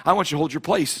Christ. I want you to hold your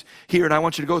place here, and I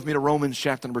want you to go with me to Romans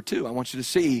chapter number 2. I want you to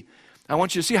see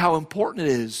how important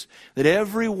it is that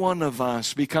every one of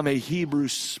us become a Hebrew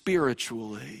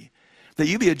spiritually, that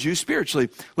you be a Jew spiritually.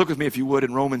 Look with me, if you would,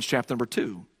 in Romans chapter number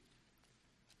 2.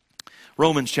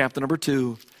 Romans chapter number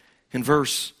 2 in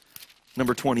verse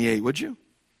number 28, would you?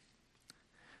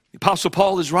 The Apostle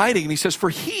Paul is writing, and he says, for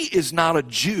he is not a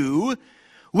Jew,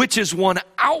 which is one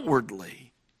outwardly.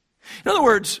 In other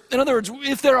words,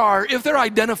 if there are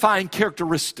identifying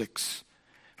characteristics,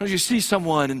 as you see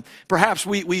someone, and perhaps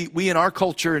we in our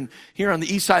culture and here on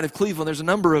the east side of Cleveland, there's a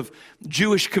number of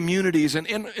Jewish communities,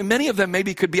 and many of them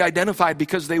maybe could be identified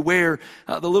because they wear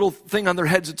the little thing on their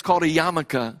heads. It's called a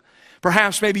yarmulke.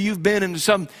 Perhaps maybe you've been in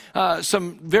some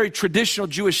very traditional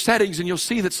Jewish settings, and you'll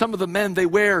see that some of the men, they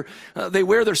wear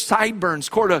their sideburns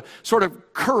sort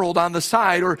of curled on the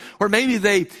side, or maybe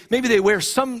they wear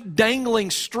some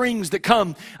dangling strings that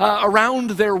come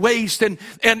around their waist, and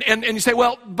you say,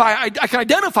 well, I can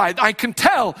identify, I can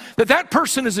tell that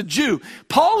person is a Jew.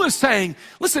 Paul is saying,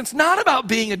 listen, it's not about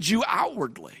being a Jew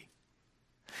outwardly.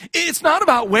 It's not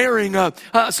about wearing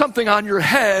something on your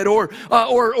head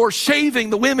or shaving.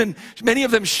 The women, many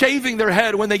of them shaving their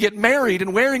head when they get married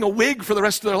and wearing a wig for the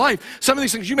rest of their life. Some of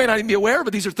these things you may not even be aware of,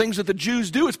 but these are things that the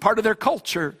Jews do. It's part of their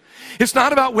culture. It's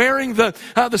not about wearing the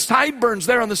sideburns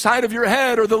there on the side of your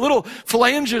head or the little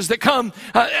phalanges that come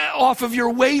off of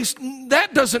your waist.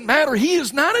 That doesn't matter. He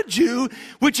is not a Jew,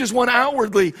 which is one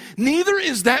outwardly. Neither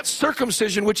is that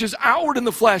circumcision, which is outward in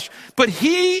the flesh. But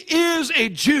he is a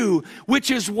Jew,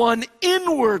 which is one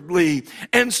inwardly.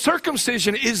 And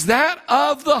circumcision is that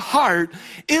of the heart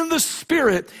in the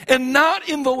spirit and not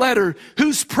in the letter,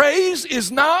 whose praise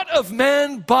is not of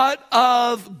men but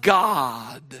of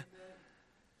God.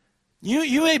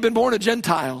 You may have been born a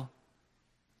Gentile.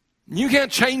 You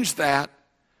can't change that.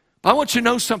 But I want you to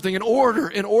know something. In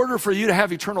order for you to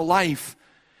have eternal life,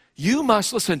 you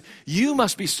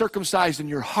must be circumcised in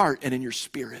your heart and in your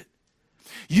spirit.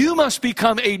 You must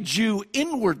become a Jew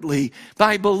inwardly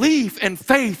by belief and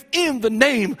faith in the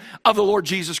name of the Lord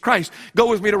Jesus Christ. Go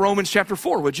with me to Romans chapter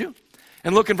 4, would you?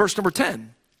 And look in verse number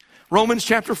 10. Romans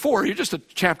chapter 4, you're just a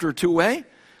chapter or two away.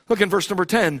 Look in verse number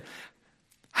 10.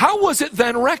 How was it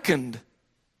then reckoned?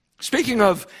 Speaking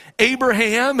of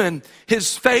Abraham and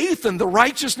his faith and the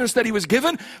righteousness that he was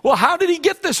given, well, how did he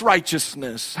get this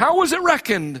righteousness? How was it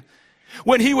reckoned?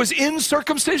 When he was in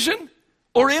circumcision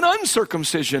or in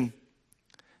uncircumcision?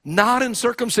 Not in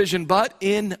circumcision, but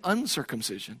in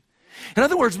uncircumcision. In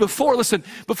other words, before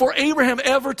Abraham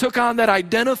ever took on that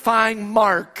identifying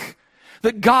mark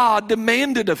that God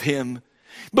demanded of him,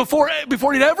 before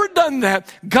he'd ever done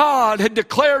that, God had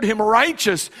declared him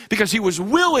righteous because he was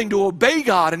willing to obey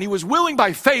God and he was willing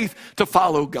by faith to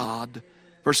follow God.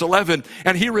 Verse 11,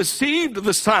 and he received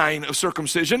the sign of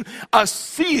circumcision, a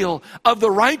seal of the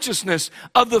righteousness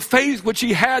of the faith which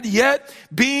he had yet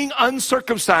being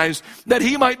uncircumcised, that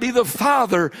he might be the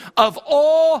father of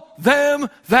all them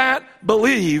that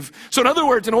believe. So in other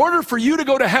words, in order for you to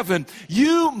go to heaven,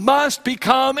 you must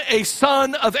become a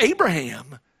son of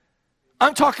Abraham.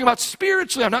 I'm talking about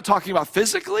spiritually, I'm not talking about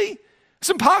physically. It's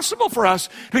impossible for us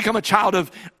to become a child of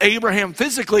Abraham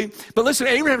physically. But listen,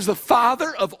 Abraham's the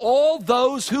father of all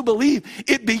those who believe.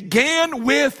 It began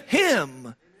with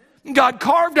him. God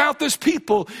carved out this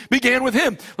people, began with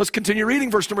him. Let's continue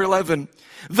reading verse number 11.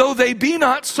 Though they be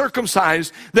not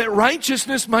circumcised, that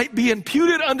righteousness might be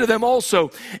imputed unto them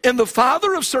also. And the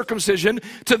father of circumcision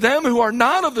to them who are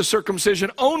not of the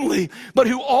circumcision only, but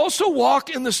who also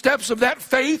walk in the steps of that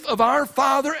faith of our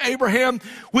father Abraham,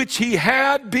 which he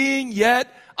had being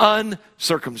yet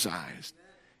uncircumcised.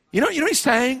 You know what he's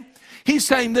saying? He's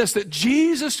saying this, that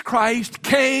Jesus Christ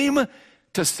came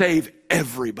to save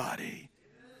everybody.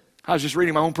 I was just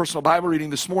reading my own personal Bible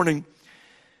reading this morning.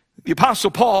 The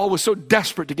Apostle Paul was so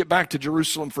desperate to get back to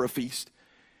Jerusalem for a feast.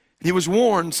 He was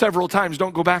warned several times,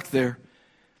 don't go back there.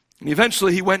 And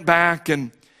eventually he went back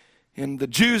and the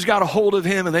Jews got a hold of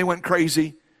him and they went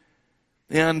crazy.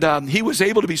 And he was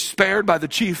able to be spared by the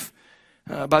chief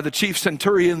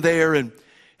centurion there. And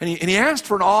he asked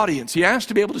for an audience. He asked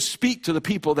to be able to speak to the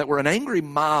people that were an angry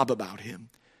mob about him.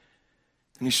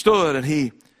 And he stood and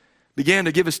he began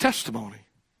to give his testimony.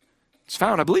 It's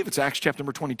found, I believe it's Acts chapter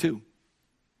number 22.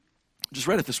 Just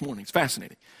read it this morning. It's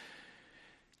fascinating.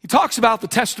 He talks about the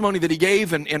testimony that he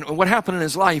gave and what happened in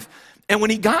his life. And when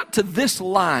he got to this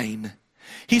line,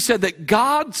 he said that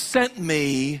God sent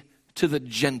me to the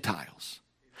Gentiles.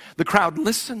 The crowd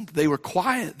listened. They were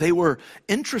quiet. They were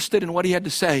interested in what he had to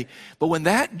say. But when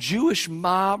that Jewish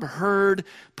mob heard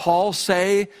Paul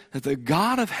say that the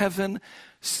God of heaven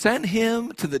sent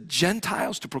him to the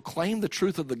Gentiles to proclaim the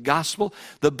truth of the gospel,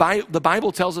 the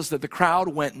Bible tells us that the crowd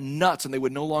went nuts and they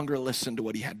would no longer listen to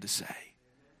what he had to say.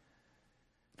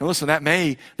 Now listen, that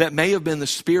may have been the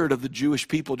spirit of the Jewish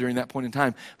people during that point in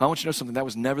time. But I want you to know something, that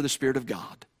was never the spirit of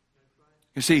God.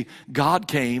 You see, God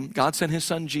sent his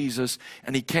son Jesus,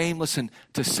 and he came, listen,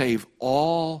 to save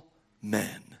all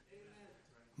men.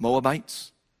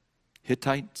 Moabites,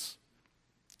 Hittites,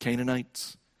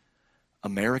 Canaanites,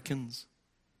 Americans,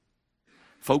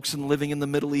 folks living in the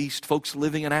Middle East, folks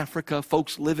living in Africa,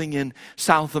 folks living in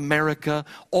South America,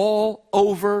 all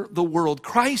over the world.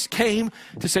 Christ came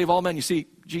to save all men. You see,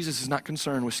 Jesus is not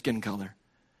concerned with skin color.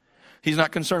 He's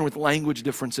not concerned with language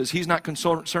differences. He's not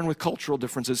concerned with cultural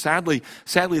differences. Sadly,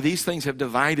 these things have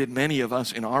divided many of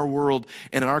us in our world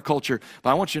and in our culture.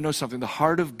 But I want you to know something. The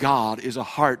heart of God is a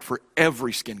heart for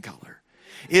every skin color.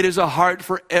 It is a heart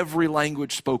for every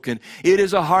language spoken. It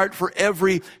is a heart for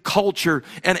every culture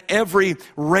and every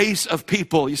race of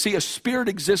people. You see, a spirit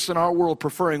exists in our world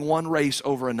preferring one race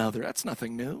over another. That's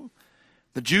nothing new.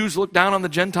 The Jews looked down on the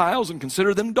Gentiles and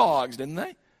considered them dogs, didn't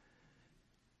they?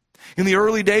 In the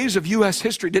early days of U.S.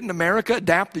 history, didn't America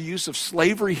adapt the use of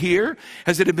slavery here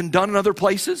as it had been done in other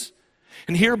places?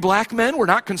 And here, black men were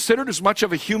not considered as much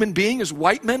of a human being as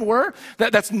white men were.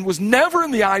 That was never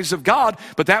in the eyes of God,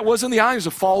 but that was in the eyes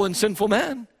of fallen, sinful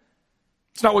men.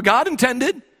 It's not what God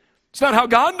intended. It's not how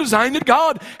God designed it.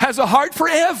 God has a heart for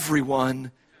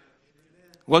everyone.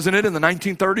 Wasn't it in the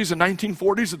 1930s and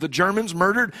 1940s that the Germans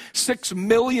murdered 6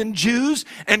 million Jews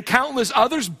and countless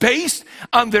others based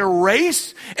on their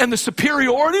race and the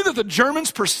superiority that the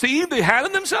Germans perceived they had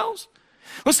in themselves?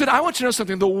 Listen, I want you to know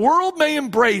something. The world may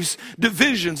embrace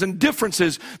divisions and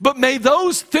differences, but may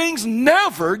those things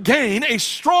never gain a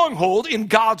stronghold in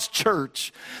God's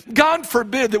church. God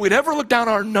forbid that we'd ever look down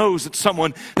our nose at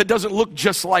someone that doesn't look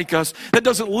just like us, that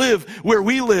doesn't live where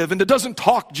we live, and that doesn't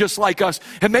talk just like us,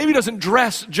 and maybe doesn't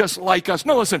dress just like us.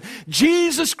 No, listen,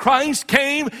 Jesus Christ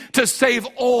came to save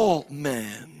all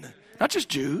men, not just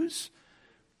Jews,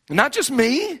 and not just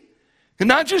me, and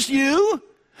not just you.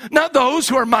 Not those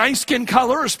who are my skin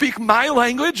color or speak my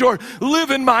language or live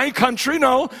in my country.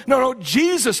 No.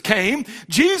 Jesus came.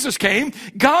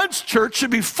 God's church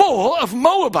should be full of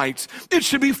Moabites. It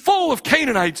should be full of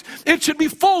Canaanites. It should be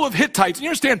full of Hittites. And you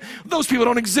understand, those people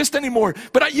don't exist anymore.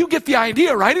 But you get the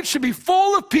idea, right? It should be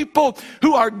full of people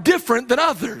who are different than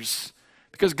others.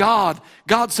 Because God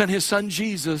sent his son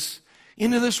Jesus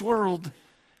into this world.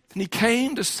 And he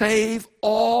came to save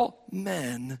all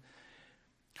men.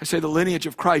 I say the lineage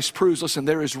of Christ proves, listen,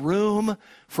 there is room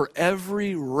for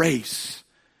every race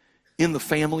in the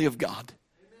family of God.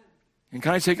 And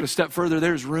can I take it a step further?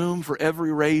 There's room for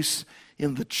every race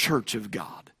in the church of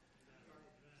God.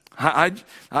 I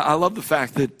love the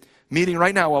fact that meeting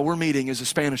right now while we're meeting is a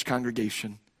Spanish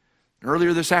congregation.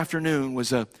 Earlier this afternoon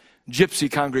was a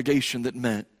gypsy congregation that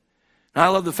met. And I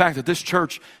love the fact that this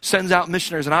church sends out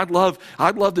missionaries, and I'd love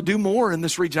to do more in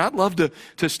this region. I'd love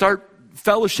to start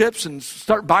fellowships and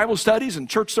start Bible studies and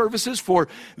church services for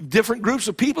different groups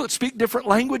of people that speak different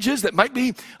languages, that might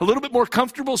be a little bit more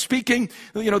comfortable speaking,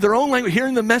 their own language,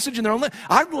 hearing the message in their own language.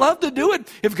 I'd love to do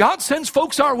it. If God sends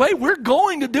folks our way, we're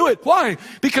going to do it. Why?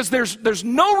 Because there's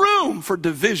no room for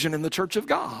division in the church of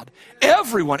God.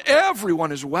 Everyone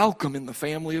is welcome in the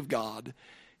family of God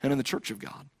and in the church of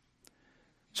God.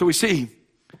 So we see,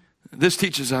 this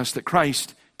teaches us that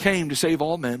Christ came to save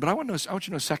all men. But I want you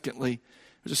to know, secondly,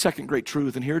 there's a second great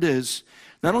truth, and here it is.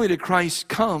 Not only did Christ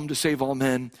come to save all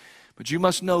men, but you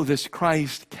must know this: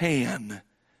 Christ can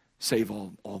save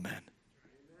all men.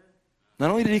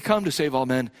 Not only did he come to save all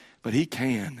men, but he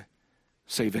can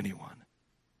save anyone.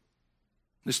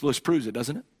 This list proves it,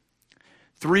 doesn't it?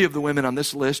 3 of the women on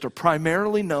this list are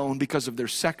primarily known because of their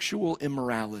sexual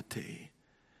immorality.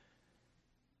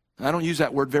 I don't use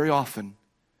that word very often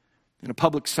in a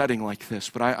public setting like this,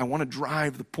 but I want to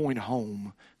drive the point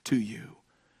home to you.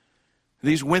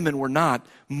 These women were not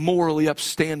morally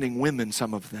upstanding women,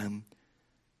 some of them.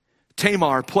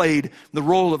 Tamar played the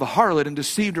role of a harlot and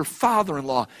deceived her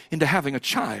father-in-law into having a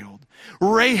child.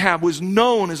 Rahab was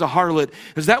known as a harlot,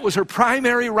 as that was her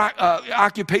primary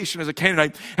occupation as a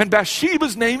Canaanite. And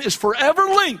Bathsheba's name is forever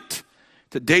linked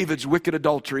to David's wicked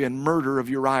adultery and murder of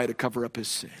Uriah to cover up his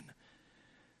sin.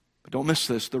 But don't miss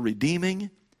this: the redeeming,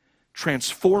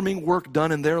 transforming work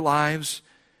done in their lives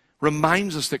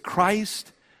reminds us that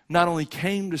Christ not only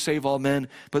came to save all men,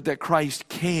 but that Christ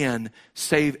can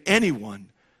save anyone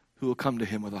who will come to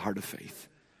him with a heart of faith.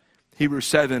 Hebrews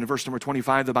 7, verse number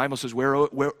 25, the Bible says,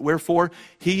 Wherefore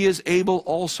he is able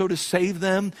also to save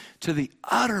them to the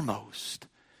uttermost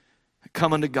that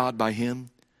come unto God by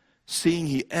him, seeing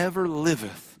he ever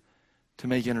liveth to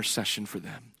make intercession for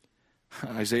them.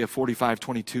 Isaiah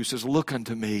 45:22 says, Look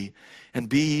unto me, and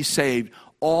be ye saved,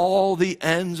 all the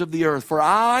ends of the earth, for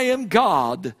I am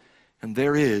God, and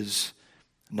there is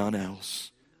none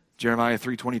else. Jeremiah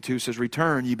 3:22 says,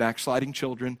 Return, ye backsliding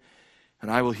children,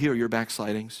 and I will heal your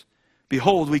backslidings.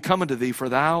 Behold, we come unto thee, for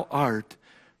thou art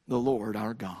the Lord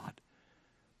our God.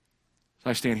 As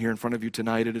I stand here in front of you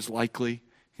tonight, it is likely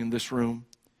in this room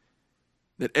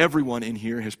that everyone in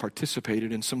here has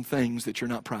participated in some things that you're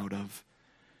not proud of.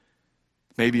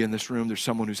 Maybe in this room there's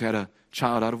someone who's had a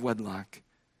child out of wedlock.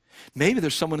 Maybe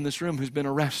there's someone in this room who's been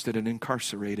arrested and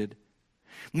incarcerated.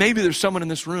 Maybe there's someone in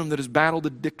this room that has battled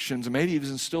addictions, and maybe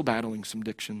even still battling some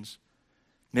addictions.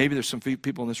 Maybe there's some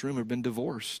people in this room who have been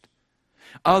divorced.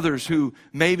 Others who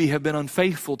maybe have been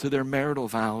unfaithful to their marital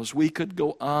vows. We could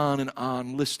go on and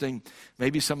on listing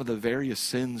maybe some of the various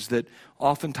sins that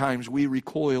oftentimes we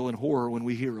recoil in horror when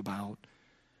we hear about.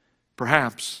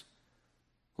 Perhaps,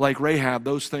 like Rahab,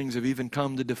 those things have even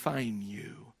come to define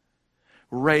you.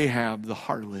 Rahab the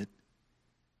harlot.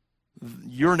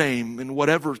 your name in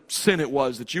whatever sin it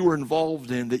was that you were involved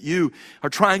in, that you are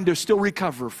trying to still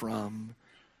recover from.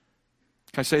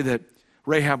 Can I say that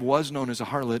Rahab was known as a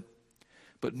harlot,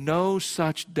 but no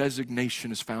such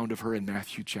designation is found of her in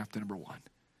Matthew chapter number 1.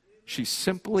 She's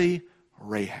simply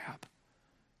Rahab.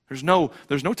 There's no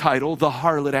title, the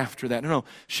harlot, after that. No,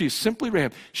 she's simply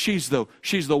Rahab. She's the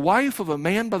wife of a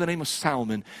man by the name of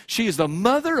Salmon. She is the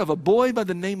mother of a boy by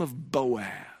the name of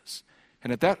Boaz.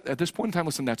 And at this point in time,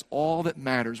 listen, that's all that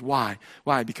matters. Why?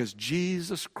 Why? Because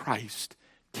Jesus Christ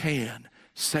can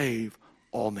save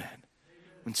all men.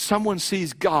 When someone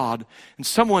sees God and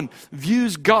someone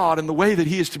views God in the way that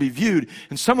he is to be viewed,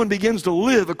 and someone begins to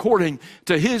live according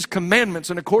to his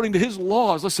commandments and according to his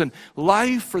laws, listen,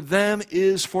 life for them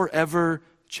is forever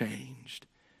changed.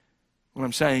 What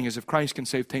I'm saying is, if Christ can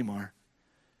save Tamar,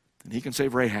 and he can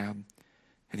save Rahab,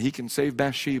 and he can save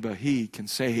Bathsheba, he can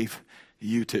save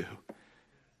you too.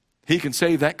 He can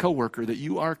save that coworker that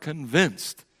you are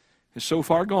convinced is so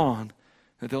far gone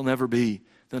that they'll never be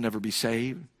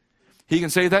saved. He can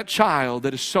save that child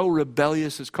that is so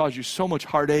rebellious, has caused you so much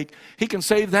heartache. He can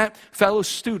save that fellow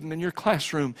student in your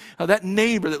classroom, that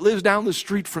neighbor that lives down the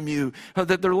street from you,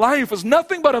 that their life was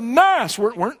nothing but a mess.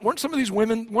 Weren't some of these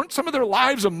women, weren't some of their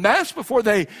lives a mess before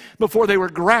they were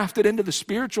grafted into the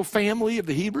spiritual family of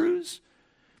the Hebrews?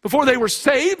 Before they were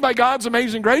saved by God's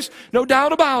amazing grace? No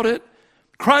doubt about it.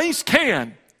 Christ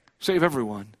can save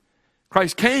everyone.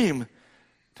 Christ came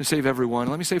to save everyone.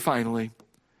 Let me say finally,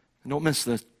 and don't miss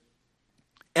this,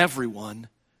 everyone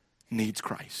needs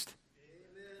Christ.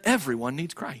 Everyone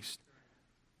needs Christ.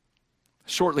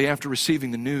 Shortly after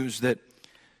receiving the news that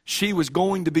she was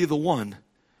going to be the one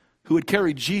who would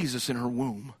carry Jesus in her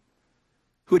womb,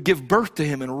 who would give birth to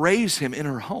him and raise him in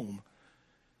her home,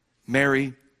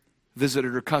 Mary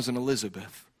visited her cousin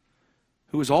Elizabeth,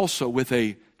 who was also with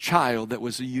a child that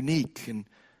was unique and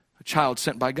a child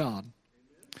sent by God.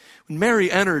 When Mary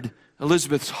entered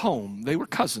Elizabeth's home, they were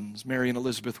cousins, Mary and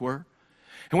Elizabeth were.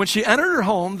 And when she entered her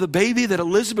home, the baby that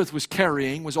Elizabeth was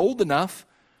carrying was old enough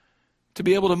to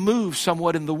be able to move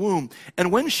somewhat in the womb.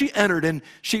 And when she entered and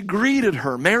she greeted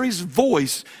her, Mary's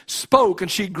voice spoke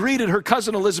and she greeted her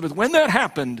cousin Elizabeth. When that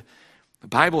happened, the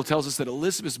Bible tells us that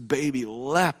Elizabeth's baby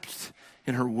leapt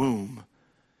in her womb,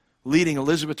 leading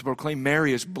Elizabeth to proclaim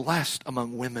Mary as blessed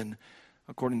among women,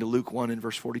 according to Luke 1 and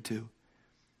verse 42.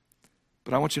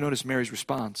 But I want you to notice Mary's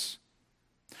response.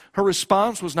 Her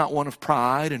response was not one of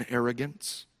pride and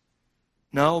arrogance.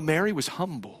 No, Mary was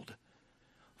humbled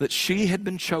that she had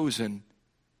been chosen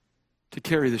to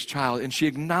carry this child, and she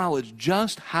acknowledged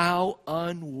just how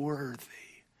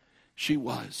unworthy she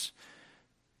was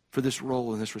for this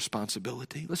role and this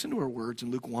responsibility. Listen to her words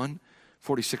in Luke 1,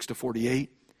 46 to 48.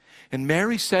 And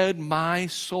Mary said, my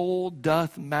soul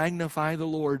doth magnify the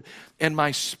Lord, and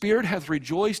my spirit hath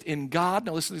rejoiced in God.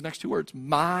 Now listen to these next two words.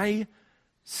 My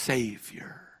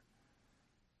Savior.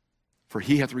 For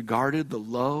he hath regarded the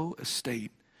low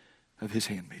estate of his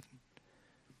handmaiden.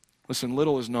 Listen,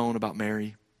 little is known about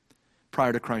Mary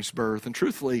prior to Christ's birth. And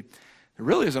truthfully, there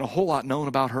really isn't a whole lot known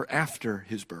about her after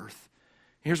his birth.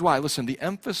 Here's why. Listen, the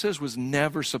emphasis was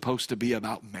never supposed to be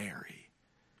about Mary.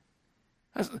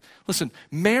 Listen,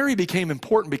 Mary became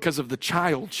important because of the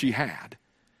child she had.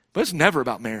 But it's never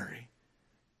about Mary.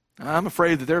 I'm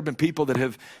afraid that there have been people that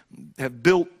have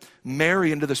built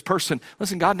Mary into this person.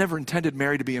 Listen, God never intended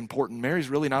Mary to be important. Mary's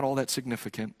really not all that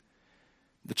significant.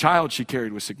 The child she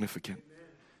carried was significant.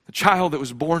 The child that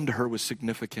was born to her was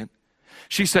significant.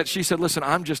 She said, listen,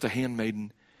 I'm just a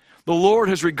handmaiden. The Lord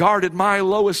has regarded my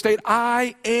low estate.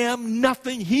 I am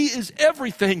nothing. He is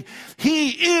everything. He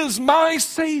is my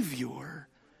Savior.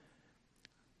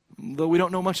 Though we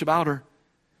don't know much about her,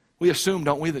 we assume,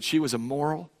 don't we, that she was a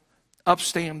moral,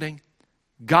 upstanding,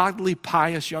 godly,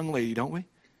 pious young lady, don't we?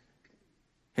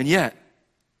 And yet,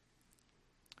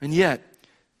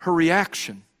 her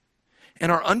reaction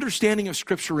and our understanding of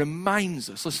Scripture reminds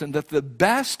us, listen, that the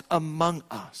best among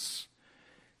us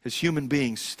as human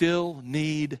beings still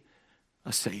need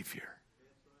a Savior.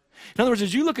 In other words,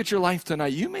 as you look at your life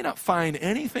tonight, you may not find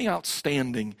anything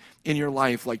outstanding in your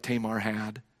life like Tamar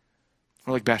had,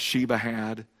 or like Bathsheba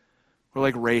had, or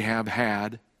like Rahab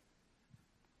had.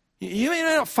 You may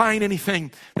not find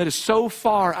anything that is so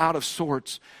far out of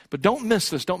sorts, but don't miss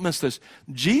this, don't miss this.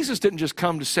 Jesus didn't just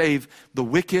come to save the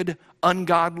wicked,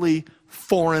 ungodly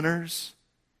foreigners.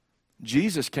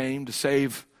 Jesus came to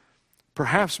save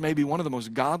perhaps maybe one of the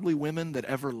most godly women that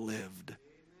ever lived.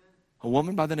 A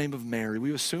woman by the name of Mary.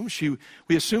 We assume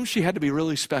she had to be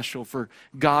really special for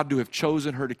God to have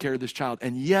chosen her to carry this child.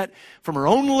 And yet, from her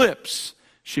own lips,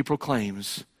 she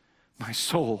proclaims, my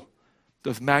soul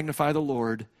doth magnify the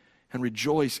Lord and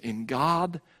rejoice in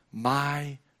God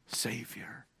my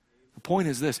Savior. The point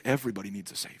is this: everybody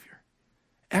needs a Savior.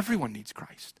 Everyone needs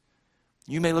Christ.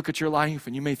 You may look at your life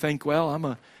and you may think, well, I'm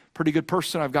a pretty good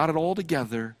person, I've got it all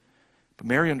together. But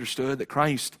Mary understood that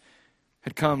Christ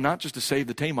had come not just to save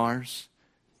the Tamars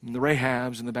and the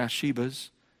Rahabs and the Bathshebas,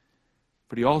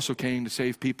 but he also came to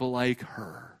save people like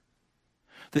her.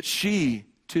 That she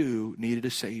too needed a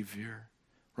Savior,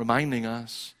 reminding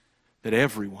us that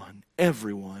everyone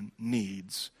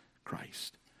needs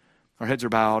Christ. Our heads are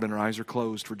bowed and our eyes are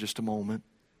closed for just a moment.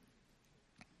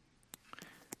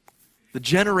 The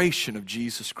generation of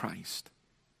Jesus Christ,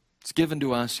 it's given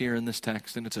to us here in this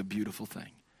text, and it's a beautiful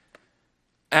thing.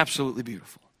 Absolutely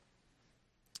beautiful.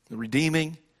 The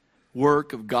redeeming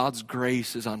work of God's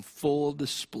grace is on full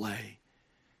display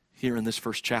here in this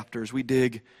first chapter as we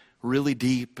dig really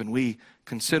deep and we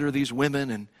consider these women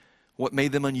and what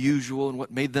made them unusual and what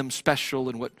made them special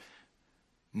and what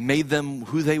made them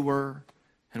who they were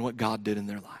and what God did in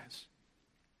their lives.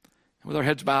 And with our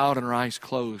heads bowed and our eyes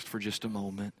closed for just a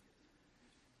moment,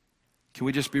 can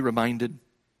we just be reminded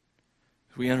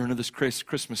as we enter into this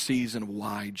Christmas season of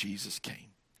why Jesus came?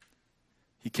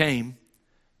 He came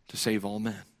to save all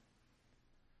men.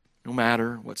 No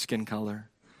matter what skin color,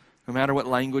 no matter what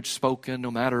language spoken,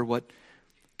 no matter what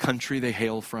country they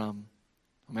hail from,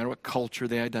 no matter what culture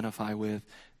they identify with,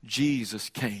 Jesus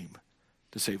came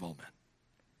to save all men.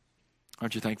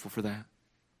 Aren't you thankful for that?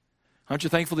 Aren't you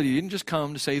thankful that he didn't just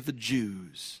come to save the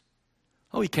Jews?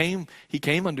 Oh, he came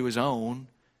unto his own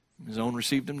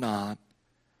received him not.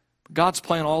 But God's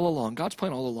plan all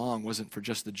along wasn't for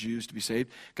just the Jews to be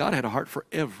saved. God had a heart for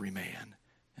every man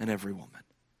and every woman.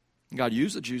 And God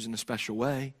used the Jews in a special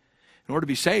way. In order to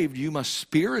be saved, you must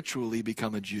spiritually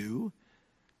become a Jew.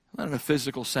 Not in a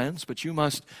physical sense, but you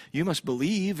must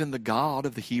believe in the God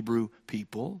of the Hebrew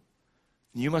people.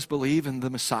 You must believe in the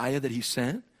Messiah that he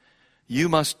sent. You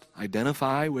must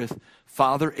identify with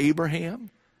Father Abraham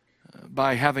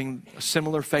by having a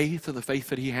similar faith to the faith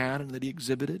that he had and that he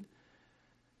exhibited.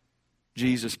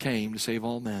 Jesus came to save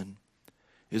all men.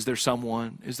 Is there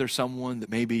someone that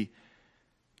maybe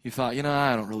you thought,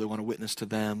 I don't really want to witness to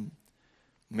them?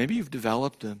 Maybe you've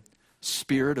developed a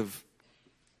spirit of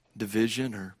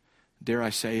division or, dare I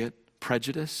say it,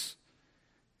 prejudice.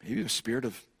 Maybe a spirit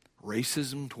of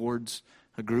racism towards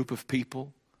a group of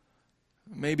people.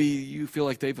 Maybe you feel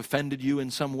like they've offended you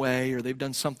in some way or they've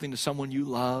done something to someone you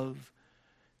love.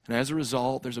 And as a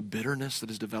result, there's a bitterness that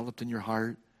has developed in your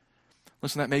heart.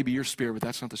 Listen, that may be your spirit, but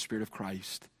that's not the Spirit of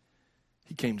Christ.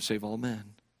 He came to save all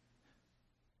men.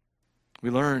 We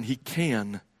learn he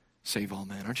can save all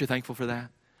men. Aren't you thankful for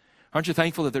that? Aren't you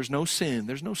thankful that there's no sin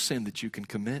that you can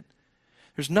commit?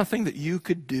 There's nothing that you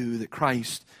could do that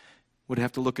Christ would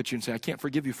have to look at you and say, I can't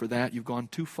forgive you for that. You've gone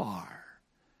too far.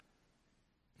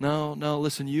 No,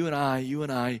 listen, you and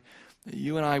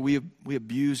I, we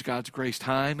abuse God's grace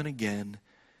time and again.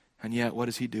 And yet, what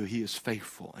does he do? He is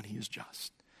faithful and he is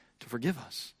just to forgive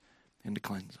us and to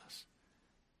cleanse us.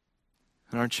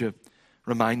 And aren't you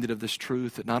reminded of this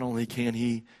truth that not only can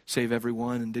he save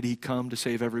everyone and did he come to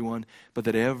save everyone, but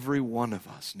that every one of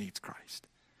us needs Christ?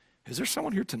 Is there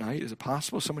someone here tonight, is it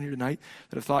possible someone here tonight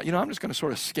that have thought, I'm just going to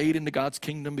sort of skate into God's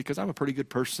kingdom because I'm a pretty good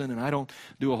person and I don't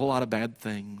do a whole lot of bad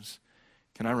things?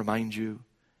 Can I remind you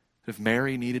that if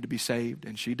Mary needed to be saved,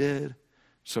 and she did,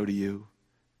 so do you,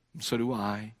 and so do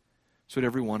I, so did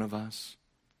every one of us.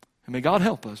 And may God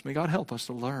help us. May God help us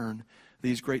to learn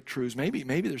these great truths. Maybe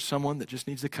there's someone that just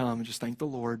needs to come and just thank the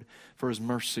Lord for his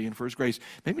mercy and for his grace.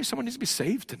 Maybe someone needs to be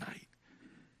saved tonight.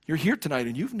 You're here tonight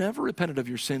and you've never repented of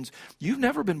your sins. You've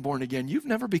never been born again. You've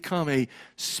never become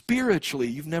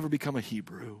you've never become a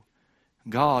Hebrew.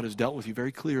 God has dealt with you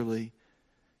very clearly.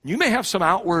 You may have some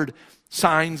outward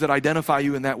signs that identify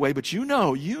you in that way, but you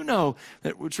know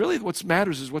that what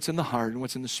matters is what's in the heart and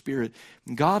what's in the spirit.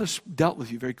 And God has dealt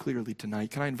with you very clearly tonight.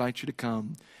 Can I invite you to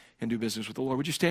come and do business with the Lord? Would you stand?